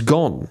 It's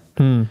gone.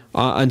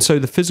 And so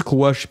the physical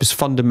worship is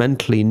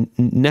fundamentally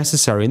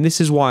necessary. And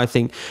this is why I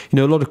think, a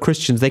lot of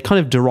Christians, they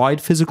kind of deride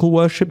physical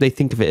worship. They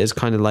think of it as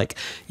kind of like,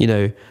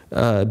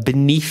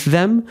 beneath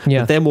them.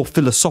 Yeah. They're more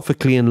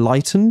philosophically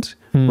enlightened,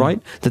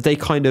 right? That they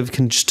kind of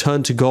can just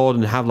turn to God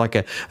and have like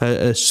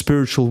a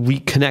spiritual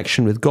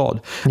reconnection with God.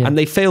 Yeah. And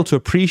they fail to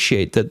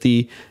appreciate that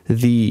the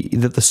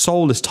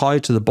soul is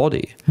tied to the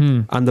body,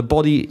 and the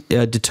body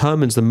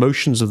determines the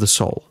motions of the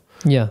soul.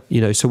 Yeah.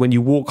 So when you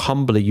walk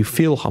humbly, you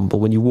feel humble.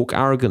 When you walk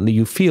arrogantly,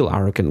 you feel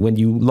arrogant. When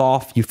you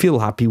laugh, you feel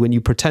happy. When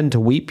you pretend to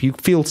weep, you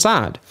feel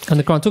sad. And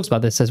the Quran talks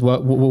about this, says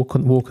walk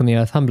on the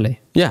earth humbly.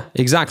 Yeah,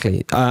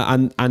 exactly.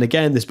 And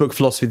again, this book,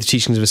 Philosophy of the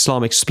Teachings of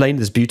Islam, explained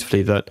this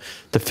beautifully, that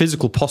the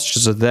physical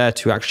postures are there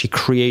to actually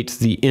create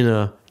the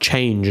inner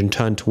change and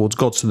turn towards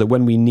God, so that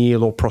when we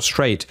kneel or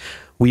prostrate,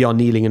 we are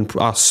kneeling and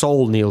our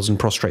soul kneels and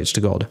prostrates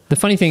to God. The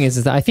funny thing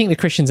is that I think the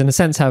Christians, in a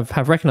sense,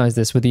 have recognized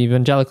this with the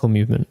evangelical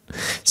movement.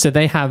 So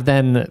they have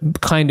then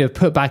kind of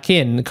put back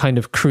in, kind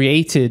of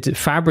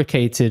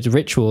fabricated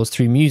rituals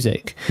through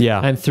music,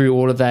 and through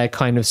all of their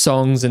kind of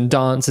songs and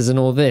dances and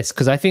all this.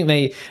 Because I think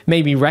they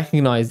maybe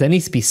recognize there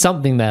needs to be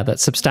something there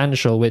that's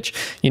substantial, which,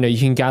 you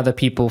can gather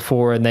people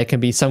for, and there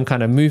can be some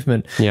kind of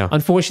movement. Yeah.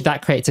 Unfortunately,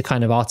 that creates a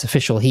kind of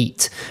artificial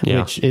heat,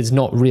 which is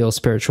not real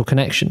spiritual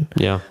connection.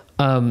 Yeah.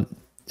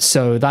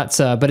 So that's,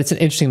 but it's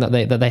interesting that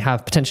they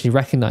have potentially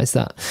recognized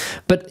that.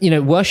 But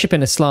worship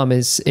in Islam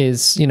is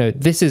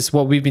this is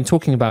what we've been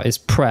talking about, is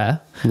prayer,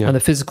 and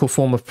the physical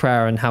form of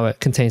prayer and how it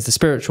contains the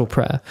spiritual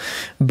prayer.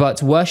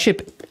 But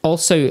worship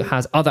also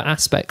has other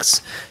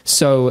aspects.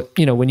 So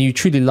when you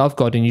truly love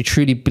God and you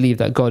truly believe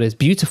that God is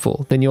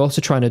beautiful, then you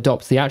also try and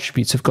adopt the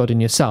attributes of God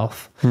in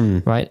yourself,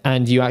 right?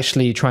 And you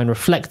actually try and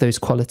reflect those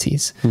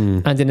qualities.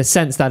 And in a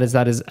sense, that is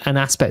an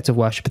aspect of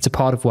worship. It's a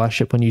part of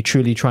worship when you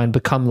truly try and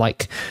become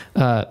like.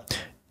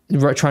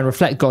 Try and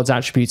reflect God's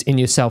attributes in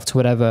yourself to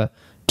whatever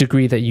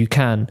degree that you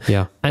can.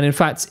 Yeah. And in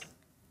fact,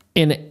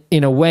 in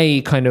a way,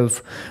 kind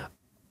of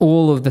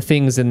all of the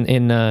things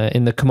in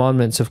the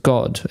commandments of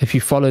God, if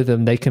you follow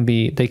them, they can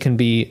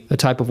be a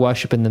type of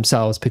worship in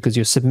themselves, because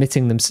you're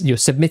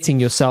submitting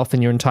yourself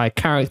and your entire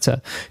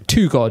character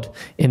to God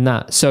in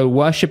that. So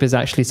worship is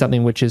actually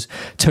something which is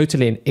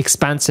totally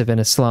expansive in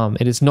Islam.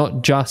 It is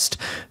not just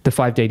the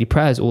 5 daily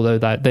prayers, although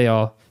that they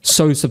are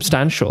so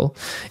substantial.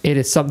 It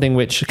is something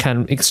which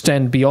can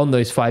extend beyond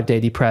those 5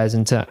 daily prayers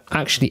into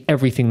actually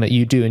everything that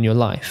you do in your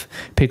life.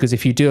 Because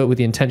if you do it with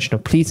the intention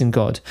of pleasing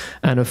God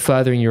and of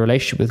furthering your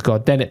relationship with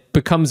God, then it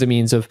becomes a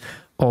means of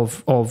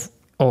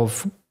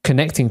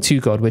connecting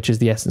to God, which is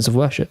the essence of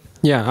worship.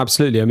 Yeah,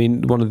 absolutely. I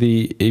mean,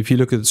 if you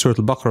look at Surah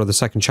Al-Baqarah, the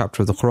second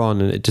chapter of the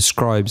Quran, and it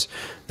describes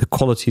the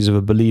qualities of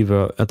a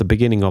believer at the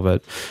beginning of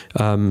it.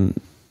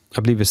 I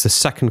believe it's the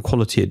second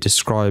quality it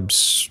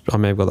describes. I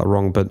may have got that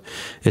wrong, but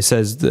it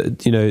says that,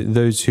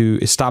 those who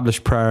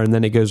establish prayer, and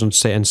then it goes on to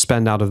say, and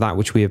spend out of that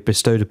which we have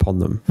bestowed upon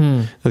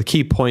them. The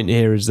key point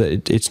here is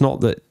that it's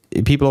not that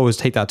people always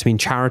take that to mean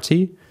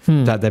charity,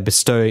 that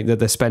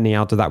they're spending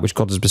out of that which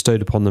God has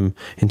bestowed upon them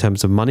in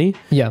terms of money.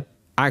 Yeah.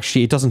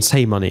 Actually, it doesn't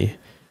say money.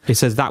 It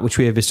says that which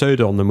we have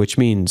bestowed on them, which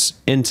means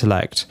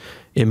intellect,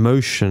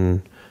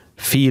 emotion,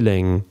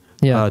 feeling,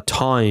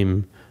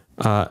 time,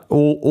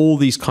 all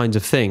these kinds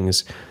of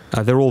things.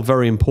 They're all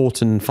very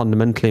important and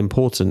fundamentally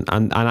important,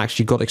 and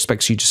actually God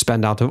expects you to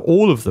spend out of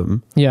all of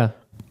them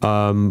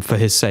for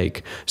his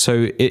sake.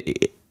 So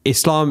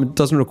Islam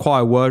doesn't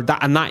require word,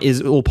 and that is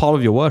all part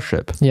of your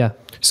worship. Yeah.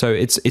 So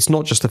it's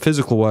not just the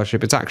physical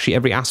worship, it's actually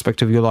every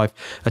aspect of your life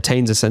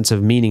attains a sense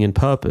of meaning and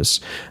purpose,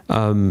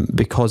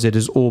 because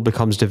it all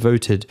becomes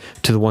devoted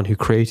to the one who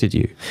created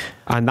you.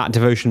 And that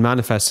devotion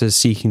manifests as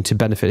seeking to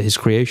benefit his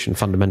creation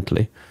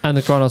fundamentally. And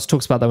the Quran also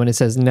talks about that when it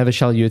says, never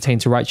shall you attain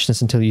to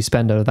righteousness until you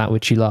spend out of that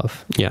which you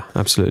love. Yeah,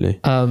 absolutely.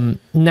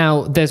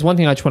 Now, there's one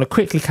thing I just want to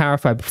quickly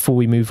clarify before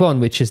we move on,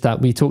 which is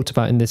that we talked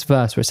about in this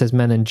verse where it says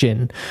men and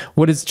jinn.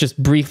 What is this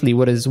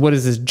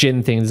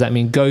jinn thing? Does that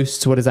mean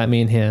ghosts? What does that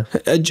mean here?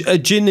 A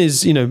jinn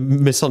is,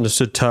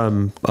 misunderstood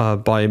term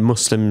by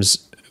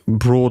Muslims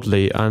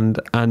broadly, and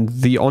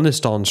the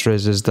honest answer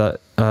is that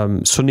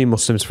Sunni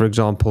Muslims, for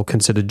example,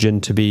 consider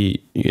jinn to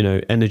be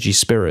energy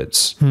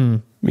spirits,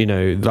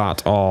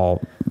 that are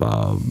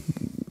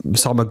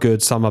some are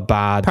good, some are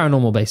bad.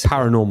 Paranormal, basically.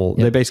 Paranormal.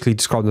 Yeah. They basically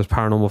describe them as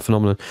paranormal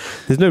phenomenon.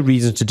 There's no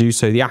reason to do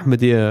so. The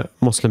Ahmadiyya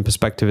Muslim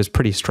perspective is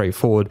pretty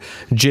straightforward.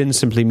 Jinn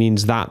simply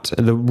means that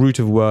the root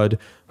of word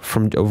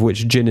of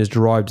which jinn is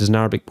derived is an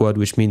Arabic word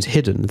which means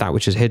hidden, that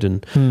which is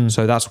hidden.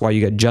 So that's why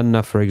you get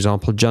Jannah, for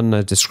example. Jannah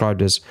is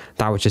described as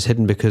that which is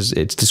hidden because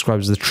it's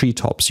described as the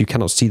treetops. You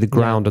cannot see the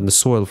ground and the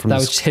soil from that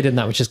which is hidden,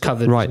 that which is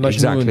covered. Right, Majnun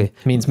exactly.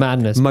 Means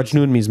madness.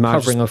 Majnun means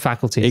madness. Covering of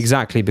faculties.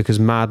 Exactly, because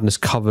madness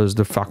covers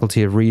the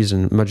faculty of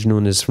reason.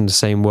 Majnun is from the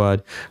same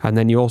word. And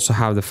then you also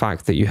have the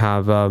fact that you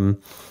have, women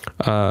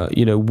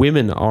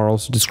are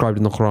also described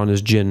in the Quran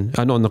as jinn.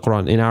 Not in the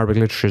Quran, in Arabic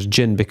literature as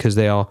jinn, because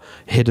they are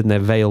hidden, they're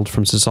veiled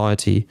from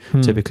society,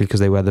 typically because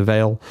they wear the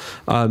veil.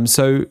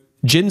 So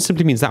jinn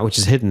simply means that which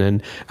is hidden,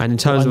 and in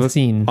terms of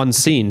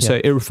unseen. Yeah.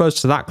 So it refers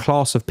to that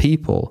class of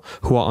people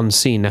who are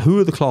unseen. Now, who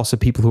are the class of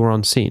people who are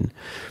unseen?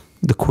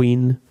 The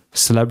Queen,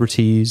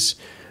 celebrities,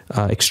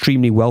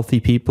 extremely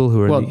wealthy people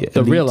who are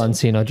the real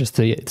unseen are just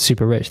the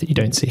super rich that you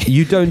don't see.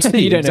 You don't see.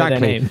 You don't exactly. know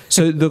their name.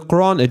 So the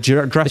Quran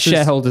addresses the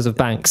shareholders of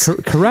banks.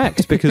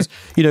 Correct, because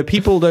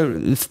people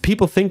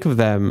think of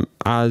them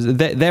as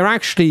they're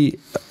actually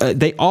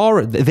they are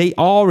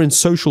in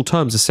social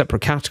terms a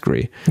separate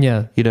category.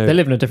 Yeah, they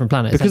live on a different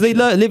planet because they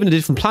live in a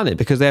different planet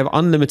because they have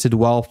unlimited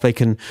wealth. They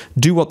can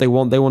do what they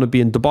want. They want to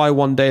be in Dubai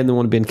one day and they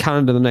want to be in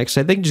Canada the next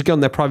day. They can just go on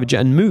their private jet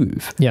and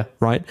move. Yeah,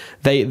 right.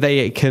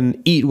 They can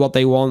eat what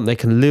they want. They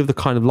can live the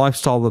kind of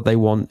lifestyle that they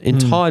want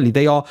entirely.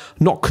 They are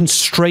not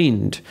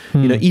constrained,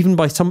 even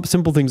by some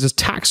simple things as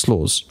tax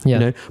laws,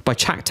 by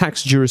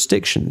tax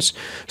jurisdictions.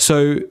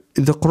 So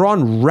the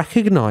Quran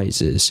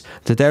recognizes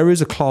that there is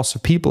a class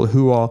of people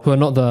who are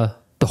not the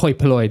hoi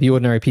polloi, the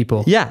ordinary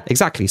people. Yeah,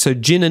 exactly. So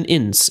jinn and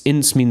ins.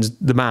 Ins means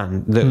the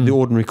man, the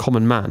ordinary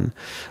common man.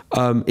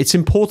 It's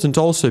important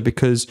also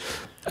because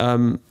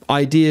God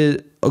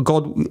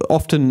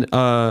often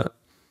the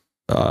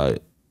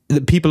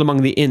people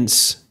among the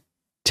ins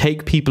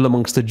take people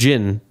amongst the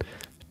jinn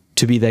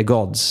to be their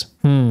gods,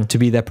 to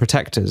be their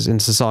protectors in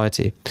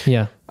society.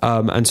 Yeah.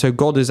 And so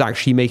God is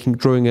actually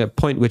drawing a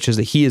point, which is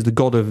that he is the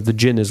God of the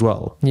jinn as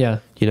well. Yeah.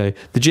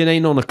 The jinn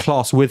ain't on a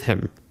class with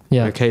him.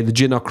 Yeah. Okay. The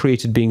jinn are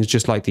created beings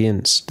just like the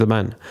ins, the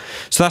man.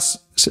 So that's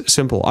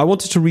simple. I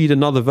wanted to read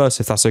another verse,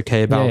 if that's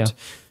okay, about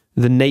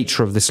the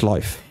nature of this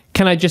life.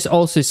 Can I just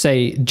also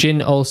say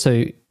jinn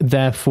also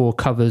therefore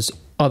covers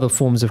other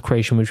forms of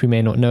creation which we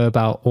may not know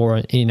about, or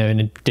in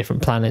a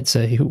different planets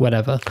or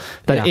whatever.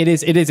 But it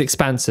is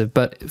expansive.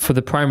 But for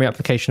the primary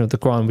application of the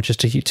Quran, which is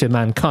to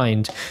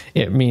mankind,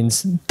 it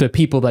means the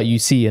people that you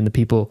see and the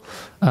people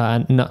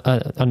and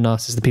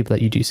nas is the people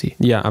that you do see.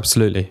 Yeah,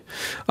 absolutely.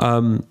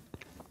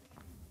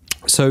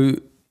 So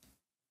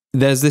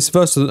there's this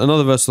verse,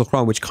 another verse of the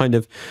Quran, which kind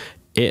of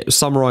it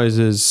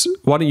summarizes.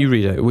 Why don't you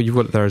read it? Well, you've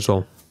got it there as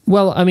well.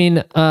 Well, I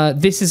mean,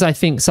 this is, I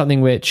think,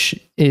 something which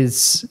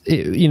is,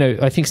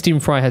 I think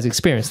Stephen Fry has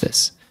experienced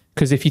this.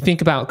 Because if you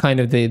think about kind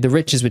of the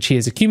riches which he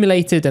has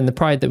accumulated and the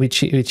pride that which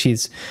he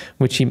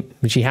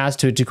has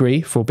to a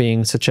degree for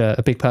being such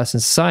a big person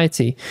in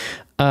society,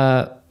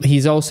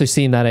 he's also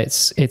seen that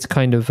it's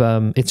kind of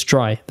it's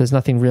dry. There's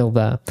nothing real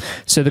there.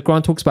 So the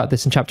Quran talks about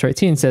this in chapter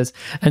 18. It says,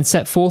 and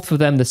set forth for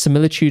them the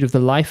similitude of the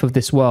life of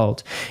this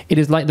world. It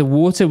is like the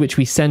water which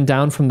we send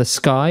down from the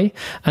sky,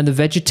 and the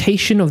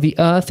vegetation of the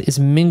earth is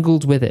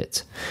mingled with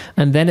it,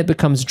 and then it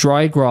becomes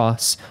dry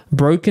grass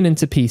broken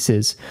into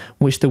pieces,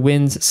 which the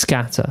winds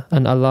scatter,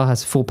 and Allah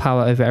has full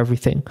power over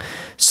everything.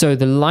 So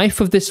the life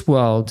of this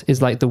world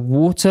is like the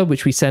water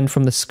which we send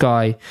from the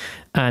sky,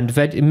 and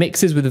it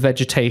mixes with the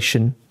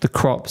vegetation, the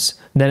crops,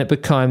 then it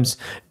becomes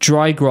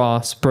dry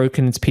grass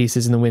broken into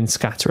pieces and the winds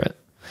scatter it,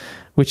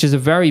 which is a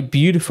very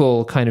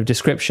beautiful kind of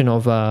description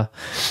of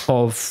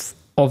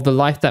the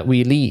life that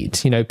we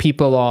lead. You know,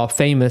 people are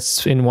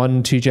famous in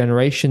 1-2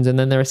 generations, and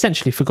then they're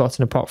essentially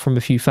forgotten apart from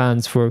a few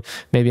fans for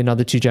maybe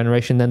another 2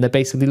 generations. Then they're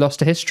basically lost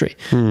to history.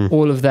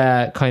 All of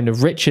their kind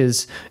of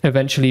riches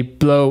eventually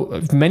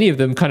many of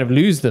them kind of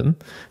lose them.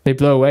 They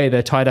blow away.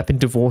 They're tied up in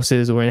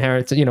divorces or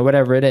inheritance, you know,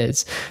 whatever it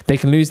is. They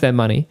can lose their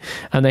money,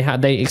 and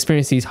they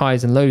experience these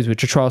highs and lows,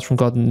 which are trials from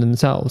God in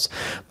themselves.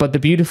 But the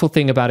beautiful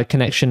thing about a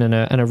connection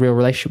and a real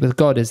relationship with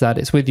God is that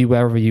it's with you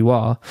wherever you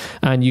are,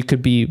 and you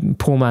could be a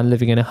poor man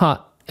living in a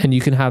hut, and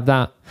you can have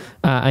that,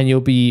 and you'll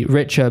be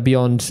richer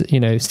beyond, you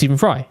know, Stephen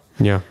Fry.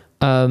 Yeah.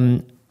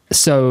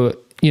 So,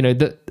 you know,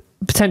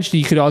 potentially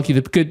you could argue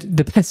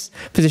the best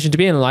position to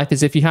be in life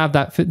is if you have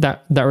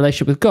that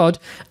relationship with God,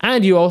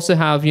 and you also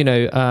have, you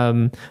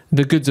know,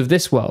 the goods of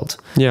this world.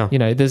 Yeah. You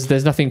know,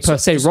 there's nothing per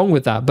se wrong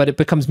with that, but it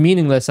becomes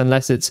meaningless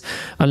unless it's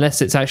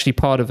actually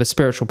part of a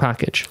spiritual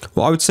package.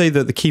 Well, I would say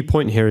that the key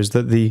point here is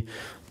that the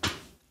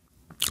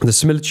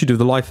similitude of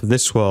the life of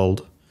this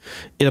world,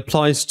 it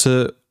applies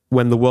to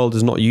when the world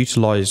is not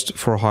utilized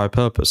for a higher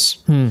purpose.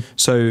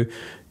 So,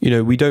 you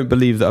know, we don't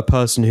believe that a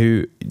person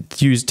who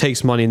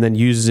takes money and then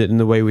uses it in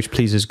the way which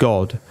pleases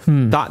God,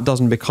 that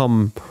doesn't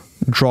become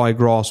dry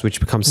grass which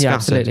becomes scattered.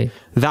 Absolutely.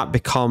 That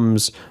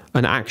becomes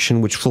an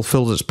action which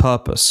fulfills its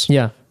purpose.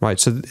 Yeah. Right.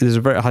 So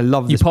there's I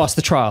love this. You pass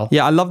the trial.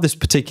 Yeah, I love this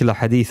particular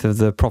hadith of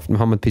the Prophet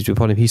Muhammad, peace be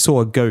upon him. He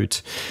saw a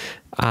goat,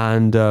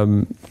 and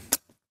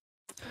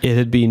it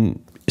had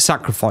been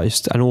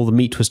sacrificed, and all the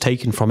meat was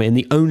taken from it, and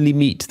the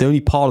only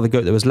part of the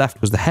goat that was left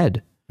was the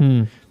head.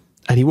 And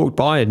he walked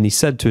by it, and he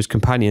said to his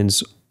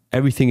companions,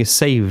 everything is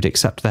saved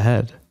except the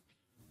head.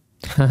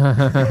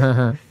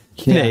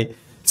 Yeah.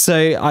 So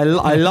I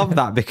love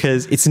that,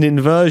 because it's an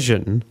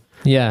inversion,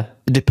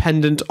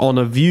 dependent on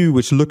a view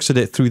which looks at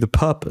it through the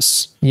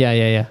purpose.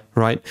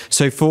 Right.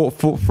 So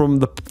from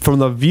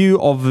the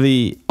view of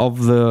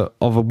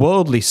a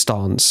worldly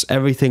stance,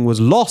 everything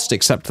was lost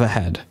except the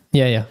head.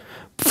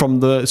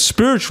 From the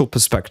spiritual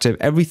perspective,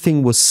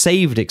 everything was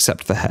saved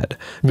except the head,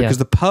 because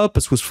the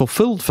purpose was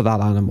fulfilled for that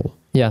animal.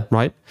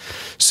 Right.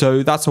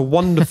 So that's a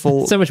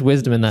wonderful. So much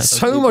wisdom in that.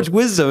 So much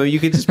wisdom. You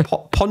could just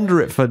ponder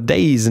it for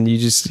days, and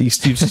you'd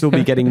still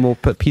be getting more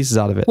pieces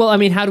out of it. Well, I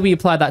mean, how do we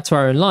apply that to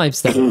our own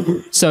lives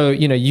then? So,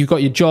 you know, you've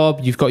got your job,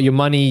 you've got your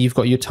money, you've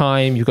got your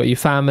time, you've got your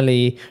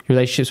family,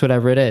 relationships,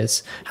 whatever it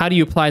is. How do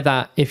you apply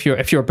that if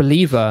you're a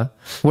believer?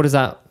 What does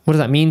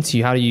that mean to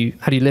you? How do you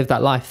live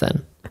that life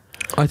then?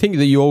 I think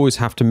that you always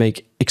have to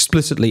make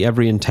explicitly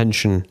every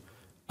intention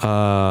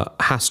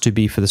has to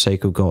be for the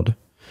sake of God.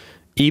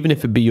 Even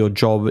if it be your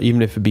job,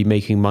 even if it be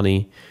making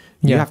money,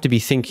 you have to be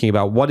thinking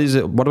about what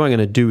am I going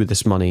to do with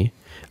this money?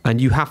 And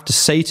you have to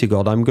say to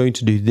God, I'm going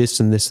to do this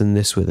and this and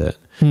this with it.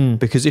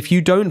 Because if you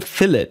don't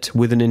fill it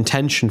with an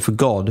intention for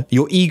God,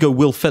 your ego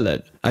will fill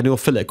it, and you'll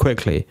fill it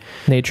quickly.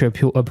 Nature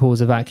abhors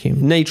a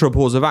vacuum. Nature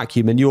abhors a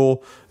vacuum, and your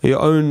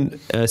own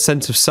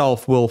sense of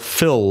self will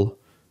fill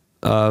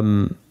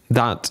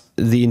that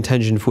the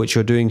intention for which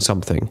you're doing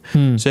something.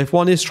 So if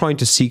one is trying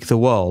to seek the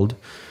world,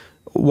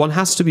 one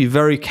has to be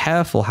very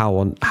careful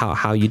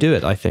how you do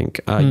it. I think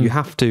you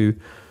have to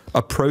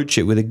approach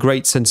it with a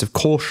great sense of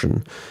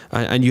caution,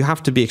 and you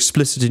have to be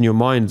explicit in your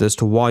mind as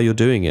to why you're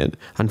doing it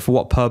and for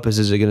what purpose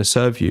is it going to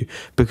serve you.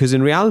 Because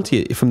in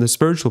reality, from the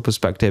spiritual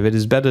perspective, it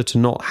is better to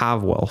not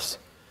have wealth,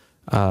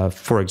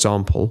 for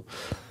example,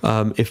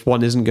 if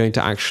one isn't going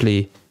to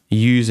actually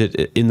use it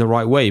in the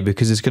right way,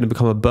 because it's going to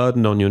become a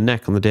burden on your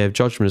neck on the day of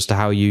judgment as to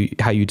how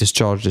you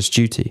discharge this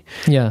duty.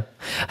 How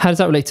does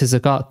that relate to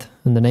zakat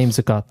and the name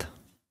zakat?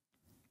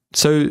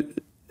 So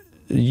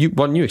why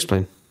don't you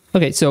explain?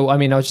 Okay, so I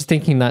mean, I was just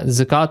thinking that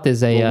zakat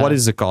is what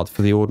is zakat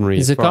for the ordinary?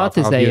 Zakat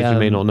is you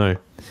may not know.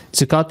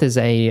 Zakat is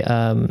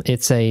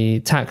it's a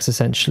tax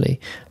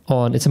essentially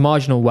it's a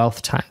marginal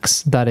wealth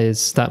tax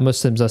that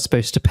Muslims are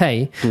supposed to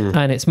pay,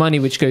 and it's money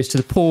which goes to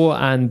the poor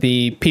and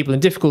the people in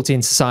difficulty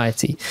in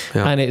society,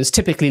 and it was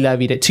typically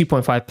levied at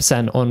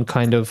 2.5% on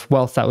kind of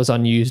wealth that was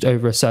unused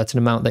over a certain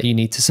amount that you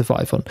need to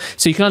survive on.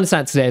 So you can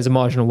understand today as a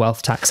marginal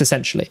wealth tax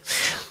essentially,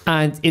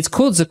 and it's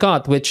called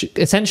zakat, which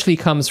essentially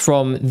comes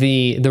from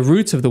the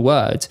root of the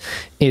word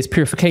is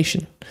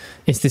purification.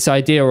 It's this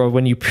idea of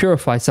when you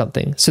purify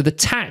something. So the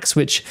tax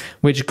which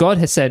God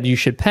has said you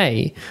should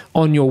pay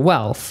on your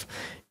wealth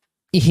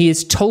he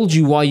has told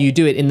you why you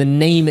do it in the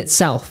name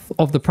itself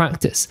of the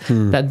practice,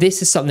 that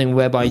this is something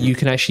whereby you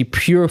can actually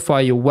purify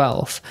your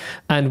wealth,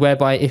 and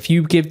whereby if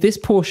you give this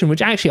portion,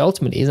 which actually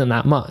ultimately isn't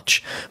that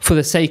much, for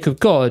the sake of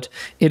God,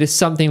 it is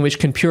something which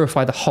can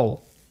purify the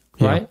whole.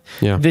 Right?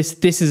 Yeah. This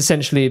is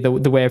essentially the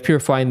way of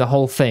purifying the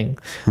whole thing.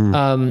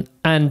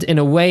 And in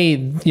a way,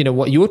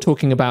 what you're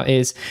talking about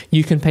is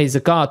you can pay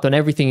zakat on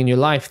everything in your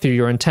life through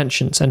your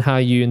intentions and how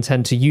you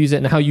intend to use it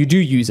and how you do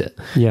use it.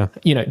 Yeah.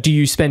 Do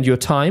you spend your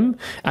time,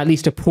 at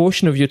least a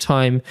portion of your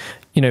time,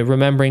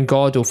 remembering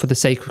God or for the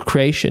sake of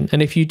creation?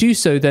 And if you do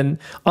so, then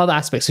other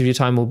aspects of your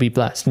time will be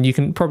blessed. And you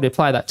can probably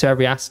apply that to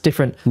every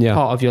different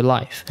part of your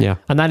life. Yeah.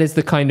 And that is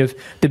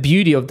the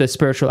beauty of the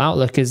spiritual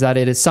outlook, is that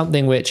it is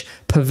something which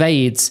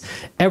pervades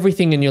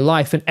everything in your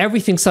life, and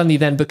everything suddenly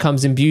then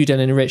becomes imbued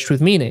and enriched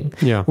with meaning.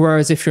 Yeah.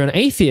 Whereas if you're an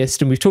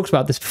atheist, and we've talked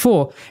about this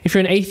before, if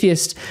you're an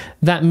atheist,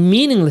 that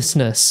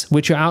meaninglessness,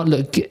 which your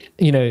outlook,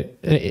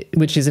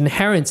 which is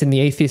inherent in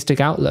the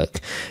atheistic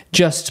outlook,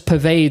 just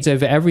pervades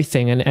over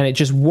everything, and it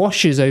just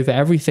washes over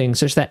everything,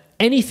 such that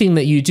anything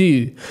that you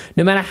do,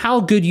 no matter how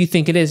good you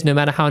think it is, no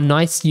matter how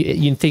nice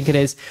you think it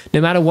is,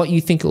 no matter what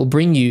you think it will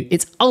bring you,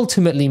 it's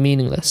ultimately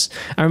meaningless.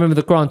 I remember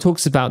the Quran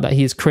talks about that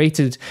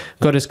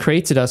God has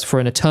created us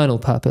for an eternal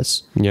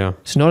purpose. Yeah.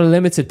 It's not a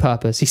limited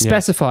purpose. He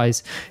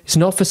specifies it's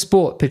not for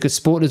sport, because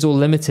sport is all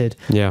limited.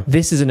 Yeah.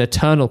 This is an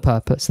eternal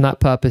purpose, and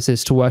that purpose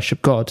is to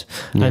worship God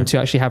and to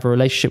actually have a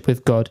relationship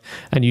with God.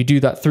 And you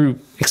do that through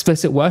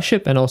explicit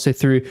worship, and also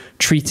through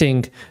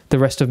treating the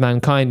rest of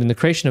mankind and the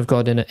creation of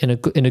God in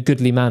a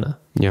goodly manner.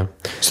 Yeah.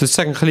 So the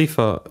second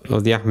Khalifa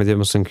of the Ahmadiyya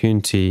Muslim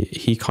community,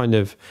 he kind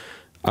of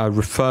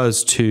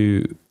refers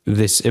to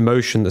this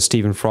emotion that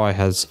Stephen Fry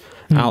has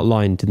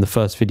outlined in the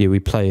first video we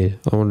played.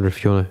 I wonder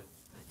if you want to...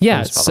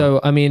 Yeah,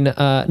 so I mean, no,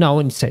 I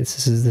want you to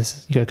say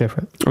this. You go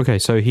for it. Okay,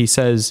 so he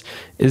says,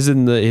 is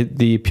in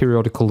the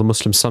periodical The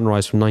Muslim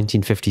Sunrise from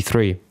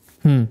 1953.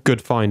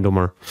 Good find,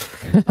 Umar.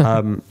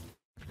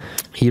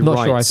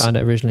 Not sure I found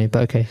it originally,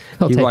 but okay.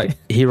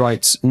 He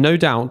writes, no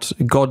doubt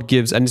God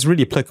gives, and it's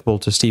really applicable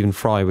to Stephen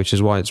Fry, which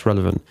is why it's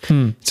relevant.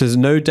 It says,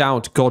 no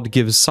doubt God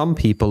gives some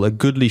people a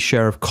goodly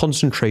share of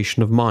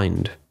concentration of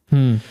mind.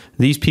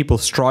 These people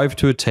strive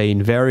to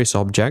attain various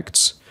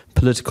objects,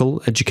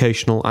 political,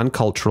 educational, and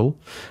cultural,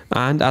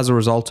 and as a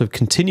result of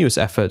continuous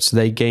efforts,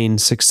 they gain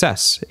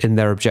success in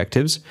their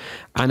objectives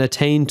and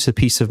attain to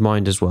peace of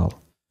mind as well.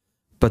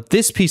 But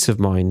this peace of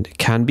mind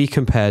can be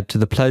compared to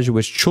the pleasure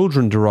which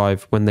children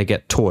derive when they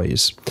get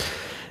toys.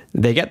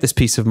 They get this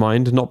peace of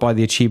mind not by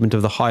the achievement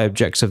of the high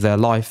objects of their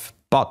life,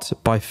 but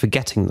by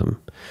forgetting them.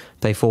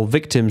 They fall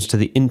victims to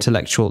the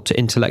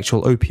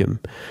intellectual opium.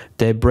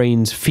 Their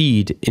brains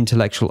feed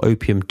intellectual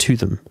opium to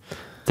them.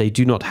 They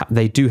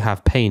do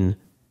have pain,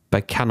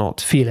 but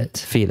cannot feel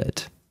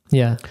it.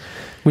 Yeah,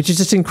 which is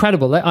just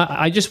incredible.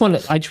 I just want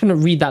to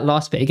read that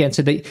last bit again.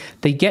 So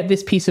they get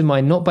this peace of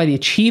mind not by the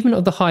achievement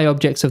of the high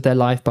objects of their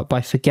life, but by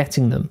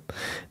forgetting them.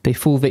 They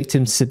fall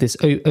victims to this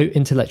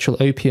intellectual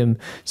opium.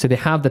 So they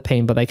have the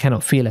pain, but they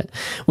cannot feel it,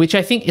 which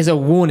I think is a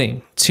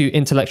warning to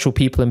intellectual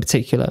people in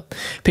particular,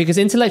 because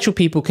intellectual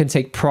people can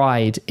take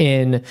pride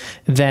in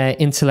their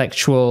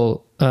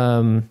intellectual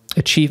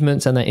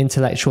achievements and their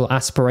intellectual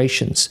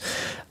aspirations.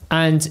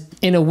 And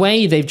in a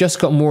way, they've just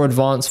got more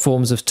advanced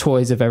forms of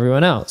toys of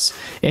everyone else.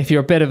 If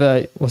you're a bit of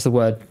a, what's the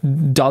word?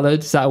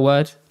 Dullard, is that a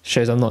word?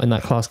 Shows I'm not in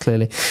that class,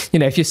 clearly.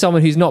 If you're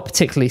someone who's not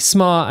particularly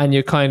smart and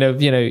you're kind of,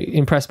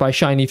 impressed by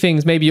shiny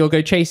things, maybe you'll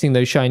go chasing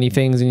those shiny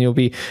things and you'll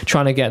be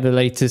trying to get the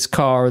latest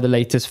car or the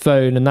latest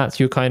phone. And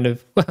that's your kind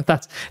of,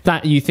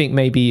 that you think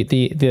may be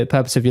the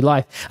purpose of your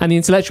life. And the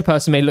intellectual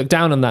person may look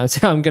down on that and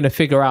say, I'm going to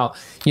figure out,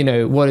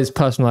 what is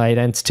personal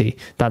identity?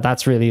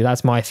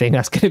 That's my thing.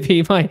 That's going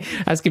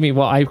to be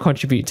what I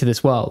contribute to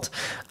this world.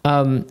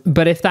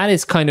 But if that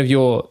is kind of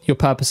your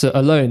purpose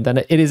alone, then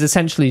it is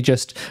essentially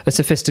just a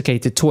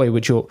sophisticated toy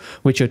which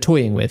you're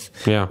toying with.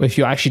 Yeah. If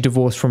you're actually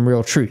divorced from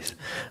real truth.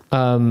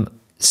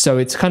 So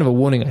it's kind of a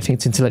warning, I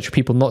think, to intellectual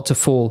people not to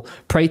fall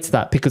prey to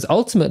that, because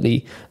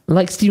ultimately,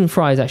 like Stephen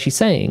Fry is actually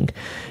saying,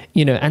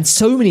 and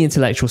so many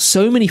intellectuals,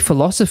 so many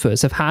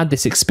philosophers have had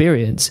this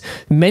experience.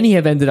 Many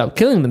have ended up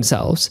killing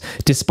themselves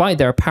despite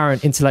their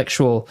apparent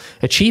intellectual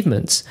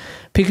achievements,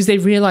 because they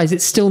realize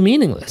it's still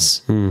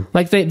meaningless.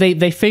 Like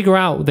they figure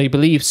out, they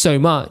believe so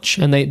much,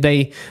 and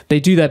they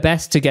do their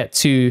best to get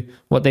to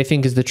what they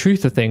think is the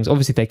truth of things.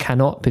 Obviously they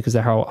cannot, because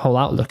their whole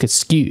outlook is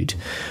skewed,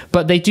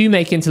 but they do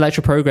make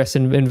intellectual progress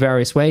in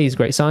various ways,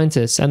 great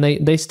scientists, and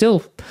they're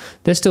still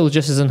just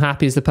as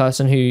unhappy as the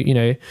person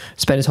who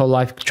spent his whole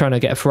life trying to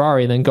get a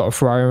Ferrari and then got a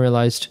Ferrari and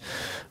realized,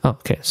 oh,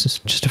 okay, it's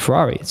just a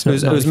Ferrari. It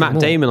was Matt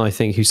Damon, I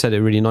think, who said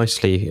it really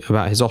nicely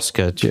about his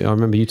Oscar. I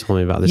remember you told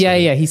me about this.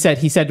 Yeah. He said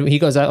he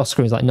got his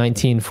Oscar when he was like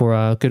 19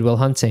 for Good Will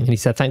Hunting, and he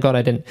said, "Thank God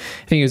I didn't."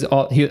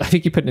 I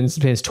think he put it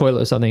in his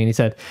toilet or something, and he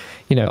said,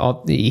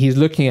 he's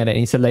looking at it, and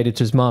he said later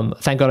to his mum,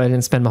 "Thank God I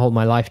didn't spend my whole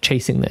life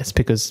chasing this,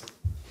 because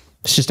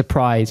It's just a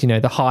prize,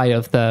 the high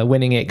of the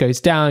winning it goes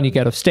down, you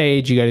get off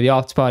stage, you go to the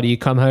after party, you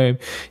come home,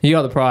 you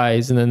got the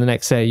prize, and then the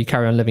next day you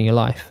carry on living your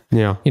life.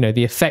 Yeah.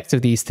 The effect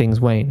of these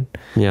things wane.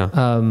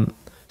 Yeah.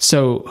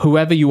 So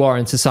whoever you are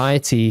in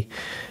society,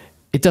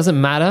 it doesn't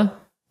matter,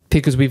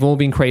 because we've all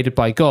been created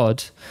by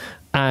God,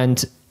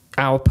 and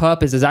our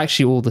purpose is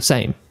actually all the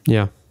same.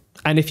 Yeah.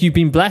 And if you've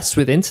been blessed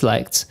with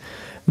intellect,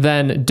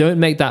 then don't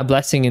make that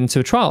blessing into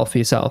a trial for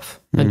yourself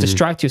and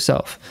distract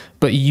yourself,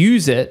 but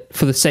use it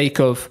for the sake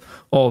of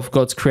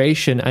God's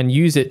creation, and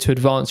use it to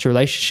advance your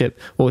relationship,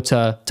 or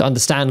to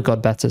understand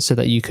God better, so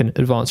that you can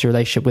advance your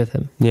relationship with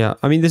him. Yeah.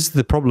 I mean, this is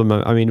the problem.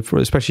 I mean,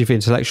 especially for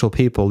intellectual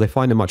people, they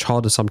find it much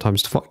harder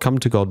sometimes to come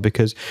to God,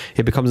 because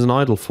it becomes an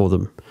idol for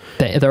them.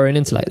 Their own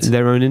intellect.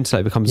 Their own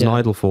intellect becomes an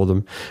idol for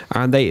them.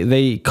 And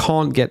they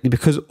can't get,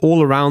 because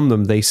all around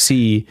them, they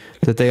see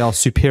that they are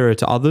superior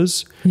to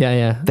others.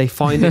 Yeah. They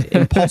find it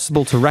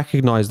impossible to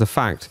recognize the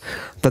fact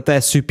that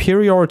their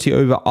superiority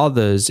over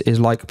others is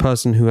like a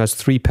person who has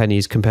 3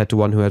 pennies compared to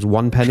one who has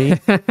 1 penny.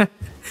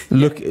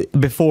 Look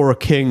before a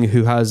king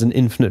who has an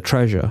infinite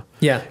treasure.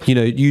 Yeah.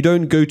 You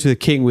don't go to the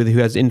king who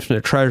has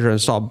infinite treasure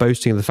and start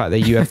boasting of the fact that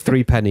you have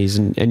 3 pennies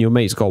and your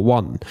mate's got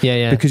 1.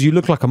 Yeah. Because you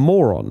look like a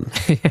moron,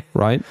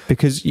 right?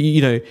 Because,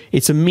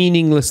 it's a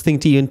meaningless thing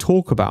to even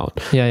talk about.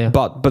 Yeah.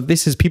 But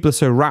this is, people are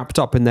so wrapped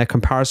up in their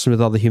comparison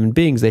with other human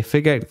beings, they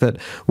forget that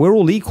we're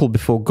all equal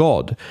before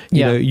God.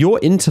 Your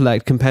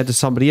intellect compared to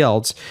somebody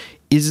else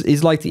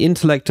is like the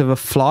intellect of a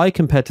fly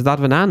compared to that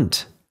of an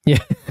ant. Yeah.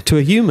 To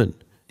a human.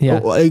 Yeah.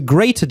 A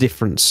greater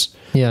difference.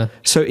 Yeah.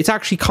 So it's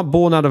actually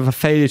born out of a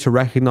failure to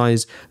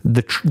recognize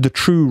the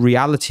true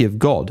reality of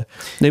God.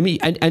 And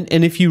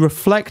if you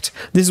reflect,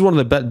 this is one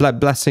of the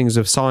blessings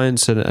of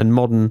science and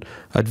modern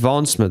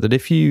advancement, that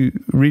if you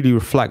really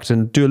reflect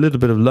and do a little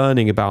bit of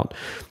learning about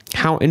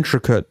how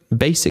intricate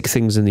basic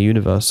things in the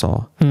universe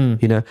are,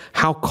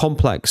 how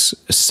complex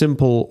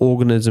simple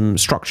organism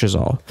structures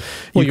are.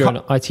 Well, you're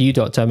an ITU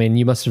doctor. I mean,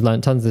 you must have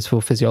learned tons of this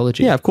for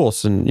physiology. Yeah, of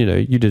course, and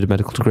you did a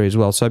medical degree as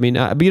well. So I mean,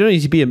 but you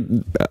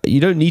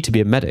don't need to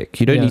be a medic.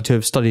 You don't need to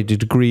have studied a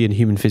degree in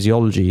human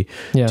physiology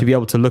to be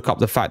able to look up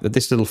the fact that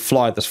this little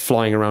fly that's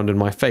flying around in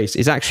my face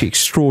is actually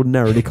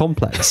extraordinarily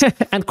complex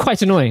and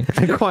quite annoying.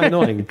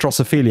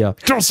 Drosophila.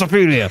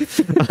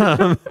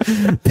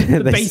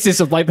 The basis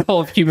of the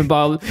whole of human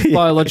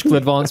biological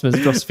advancements,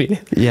 Drosophila.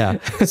 Yeah.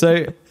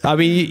 So I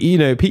mean,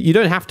 you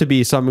don't have to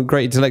be some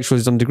great intellectual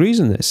who's done degrees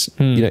in this.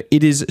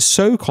 It is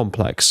so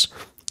complex.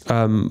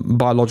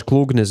 Biological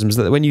organisms,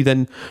 that when you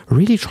then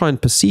really try and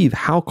perceive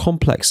how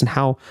complex and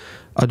how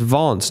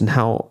advanced and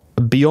how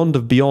beyond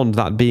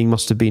that being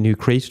must have been who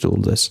created all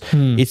this,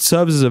 it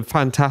serves as a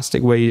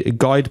fantastic a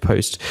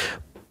guidepost.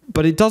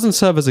 But it doesn't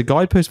serve as a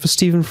guidepost for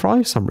Stephen Fry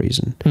for some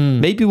reason.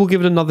 Maybe we'll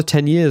give it another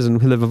 10 years and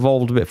he'll have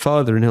evolved a bit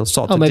further and he'll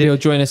start to... maybe he'll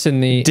join us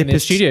in the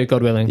studio,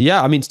 God willing.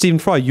 Yeah, I mean, Stephen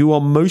Fry, you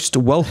are most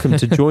welcome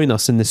to join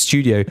us in the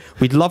studio.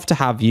 We'd love to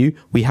have you.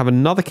 We have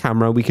another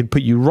camera. We could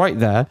put you right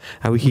there.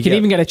 And we can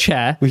even get a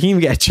chair. We can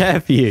even get a chair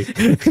for you.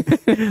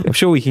 I'm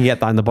sure we can get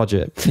that in the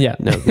budget. Yeah.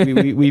 No,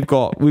 we've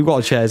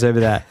got chairs over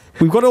there.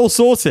 We've got it all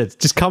sorted.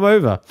 Just come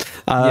over.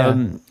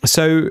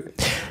 So...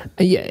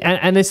 Yeah,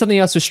 and there's something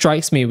else which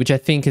strikes me, which I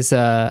think is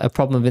a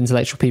problem of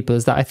intellectual people,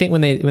 is that I think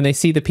when they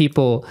see the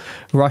people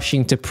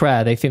rushing to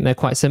prayer, they think they're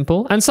quite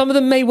simple, and some of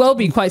them may well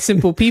be quite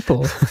simple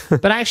people,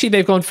 but actually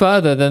they've gone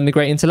further than the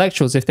great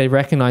intellectuals if they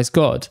recognize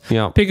God,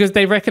 because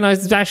they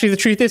recognize that actually the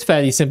truth is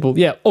fairly simple.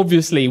 Yeah,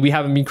 obviously we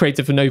haven't been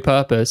created for no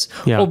purpose.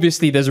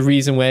 Obviously there's a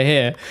reason we're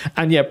here,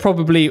 and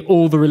probably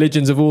all the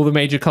religions of all the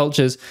major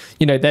cultures,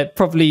 they're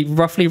probably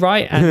roughly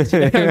right,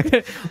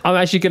 and I'm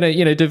actually going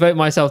to devote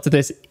myself to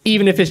this,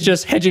 even if it's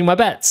just hedging my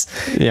bets,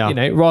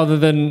 rather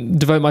than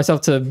devote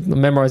myself to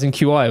memorizing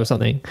QI or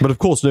something. But of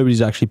course,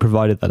 nobody's actually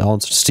provided that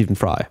answer to Stephen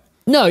Fry.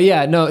 No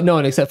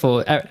one except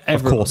for everyone.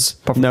 Of course,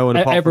 no one.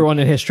 Everyone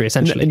in history,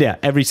 essentially. Yeah,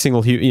 every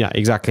single human. Yeah,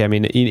 exactly. I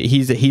mean,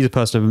 he's a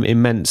person of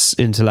immense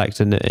intellect,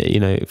 and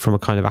from a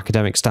kind of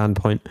academic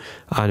standpoint,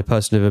 and a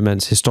person of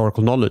immense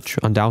historical knowledge,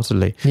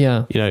 undoubtedly.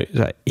 Yeah.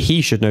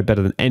 He should know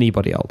better than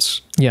anybody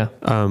else. Yeah.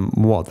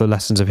 What the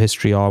lessons of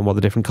history are and what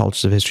the different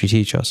cultures of history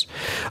teach us.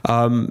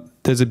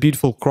 There's a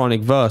beautiful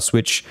Quranic verse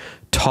which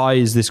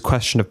ties this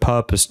question of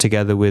purpose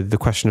together with the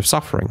question of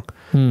suffering,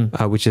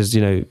 which is,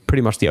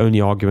 pretty much the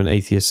only argument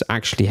atheists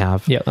actually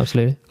have. Yeah,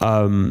 absolutely.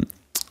 And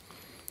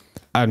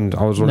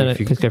I was wondering if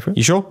you could go for it.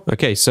 You sure?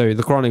 Okay, so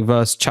the Quranic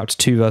verse, chapter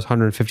 2, verse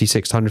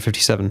 156 to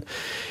 157,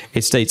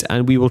 it states,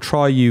 "And we will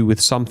try you with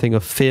something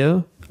of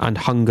fear and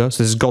hunger."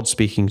 So this is God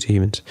speaking to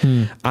humans.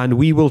 "And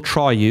we will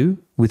try you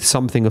with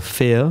something of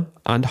fear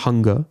and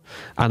hunger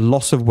and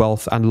loss of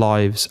wealth and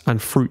lives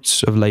and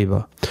fruits of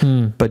labor.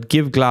 But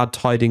give glad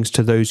tidings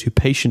to those who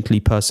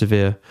patiently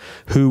persevere,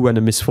 who, when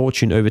a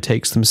misfortune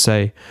overtakes them,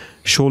 say,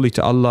 surely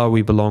to Allah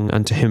we belong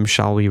and to him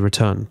shall we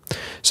return."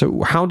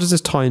 So how does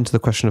this tie into the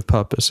question of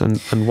purpose and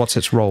what's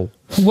its role?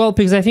 Well,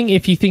 because I think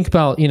if you think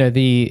about,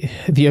 the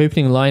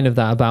opening line of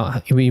that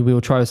about we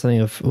will try with something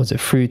of,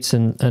 fruits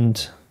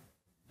and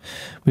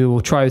we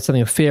will try with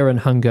something of fear and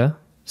hunger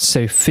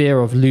So fear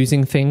of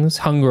losing things,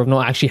 hunger of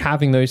not actually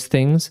having those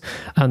things,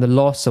 and the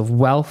loss of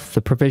wealth,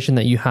 the provision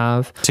that you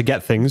have to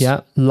get things.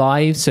 Yeah,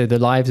 lives. So the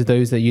lives of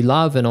those that you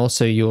love, and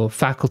also your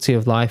faculty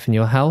of life and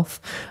your health,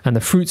 and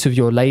the fruits of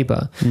your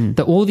labor.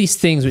 That all these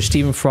things which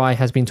Stephen Fry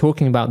has been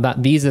talking about,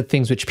 that these are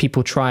things which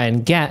people try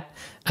and get,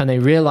 and they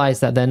realize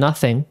that they're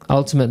nothing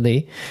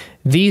ultimately.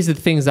 These are the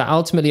things that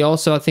ultimately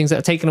also are things that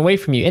are taken away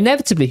from you.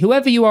 Inevitably,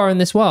 whoever you are in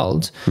this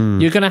world,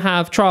 you're going to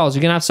have trials,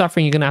 you're going to have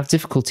suffering, you're going to have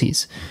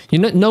difficulties.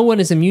 No one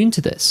is immune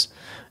to this.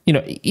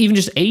 Even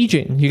just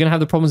aging, you're going to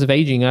have the problems of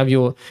aging. You have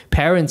your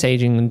parents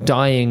aging and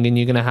dying, and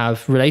you're going to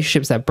have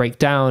relationships that break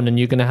down, and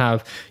you're going to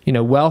have,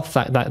 wealth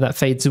that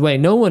fades away.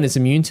 No one is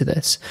immune to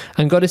this.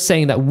 And God is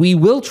saying that we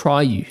will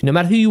try you. No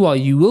matter who you are,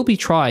 you will be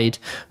tried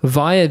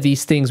via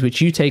these things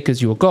which you take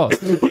as your God.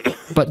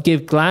 But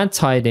give glad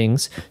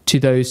tidings to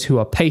those who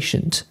are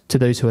patient, to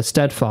those who are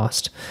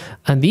steadfast.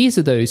 And these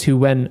are those who,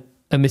 when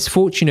a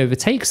misfortune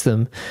overtakes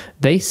them,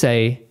 they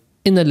say,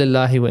 Inna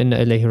lillahi wa inna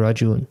ilayhi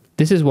raji'un.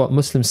 This is what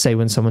Muslims say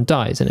when someone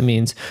dies. And it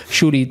means,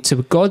 surely to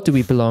God do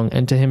we belong,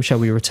 and to him shall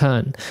we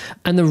return.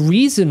 And the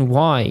reason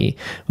why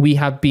we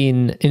have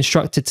been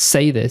instructed to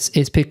say this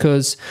is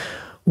because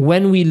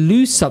when we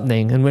lose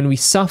something and when we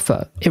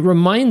suffer, it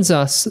reminds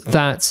us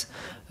that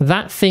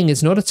that thing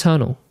is not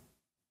eternal.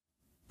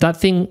 That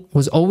thing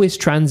was always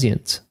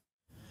transient.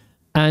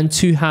 And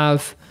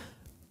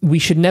we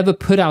should never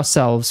put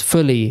ourselves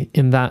fully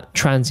in that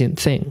transient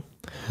thing.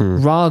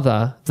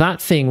 Rather,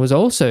 that thing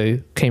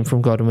came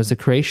from God and was the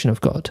creation of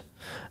God.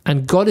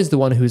 And God is the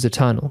one who is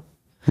eternal.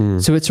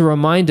 So it's a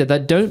reminder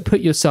that don't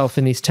put yourself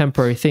in these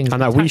temporary things.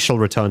 And that we shall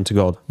return to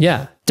God.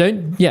 Yeah,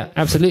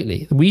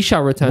 absolutely. We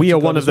shall return to God. We are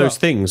one of those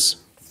things.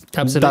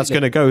 Absolutely. That's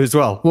going to go as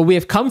well. Well, we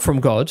have come from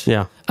God,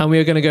 yeah, and we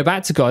are going to go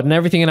back to God, and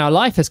everything in our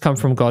life has come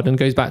from God and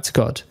goes back to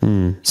God.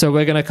 So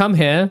we're going to come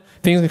here,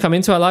 things are going to come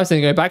into our lives,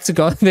 and go back to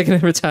God, they're going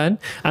to return,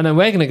 and then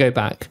we're going to go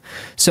back.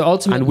 So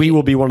ultimately, and we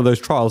will be one of those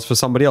trials for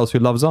somebody else who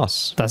loves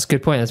us. That's a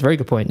good point. That's a very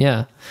good point.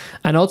 Yeah,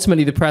 and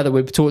ultimately, the prayer that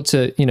we're taught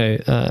to,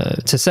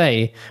 to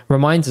say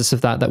reminds us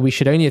of that we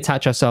should only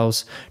attach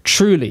ourselves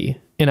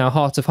truly in our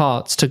heart of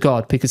hearts to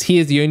God, because he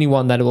is the only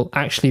one that will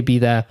actually be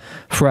there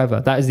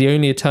forever. That is the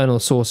only eternal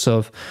source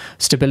of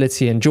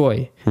stability and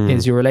joy,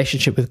 is your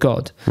relationship with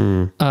God.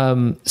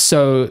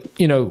 So,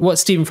 what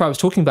Stephen Fry was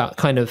talking about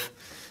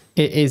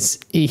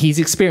he's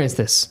experienced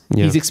this.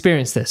 Yeah. He's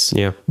experienced this.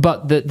 Yeah.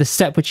 But the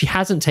step which he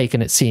hasn't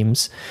taken, it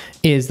seems,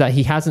 is that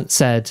he hasn't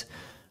said,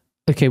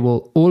 okay,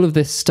 well, all of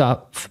this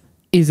stuff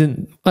he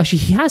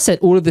has said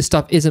all of this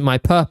stuff isn't my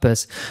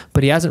purpose,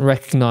 but he hasn't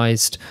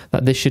recognized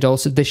that this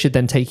should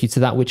then take you to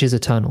that which is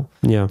eternal.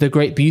 Yeah. The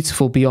great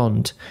beautiful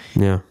beyond.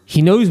 Yeah.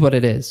 He knows what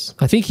it is.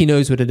 I think he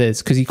knows what it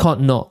is, because he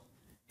can't not,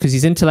 because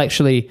he's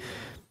intellectually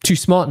too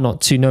smart not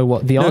to know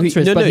what the answer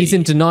is, but he's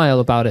in denial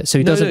about it, so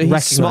he doesn't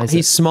recognize it.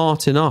 He's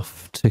smart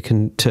enough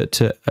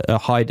to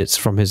hide it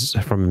from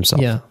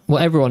himself. Yeah. Well,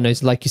 everyone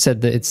knows, like you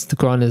said, that it's the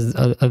Quran is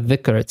a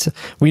dhikr.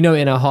 We know it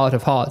in our heart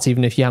of hearts,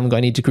 even if you haven't got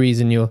any degrees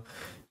and you're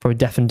probably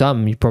deaf and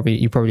dumb, you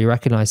probably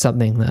recognize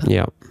something there.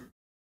 Yeah.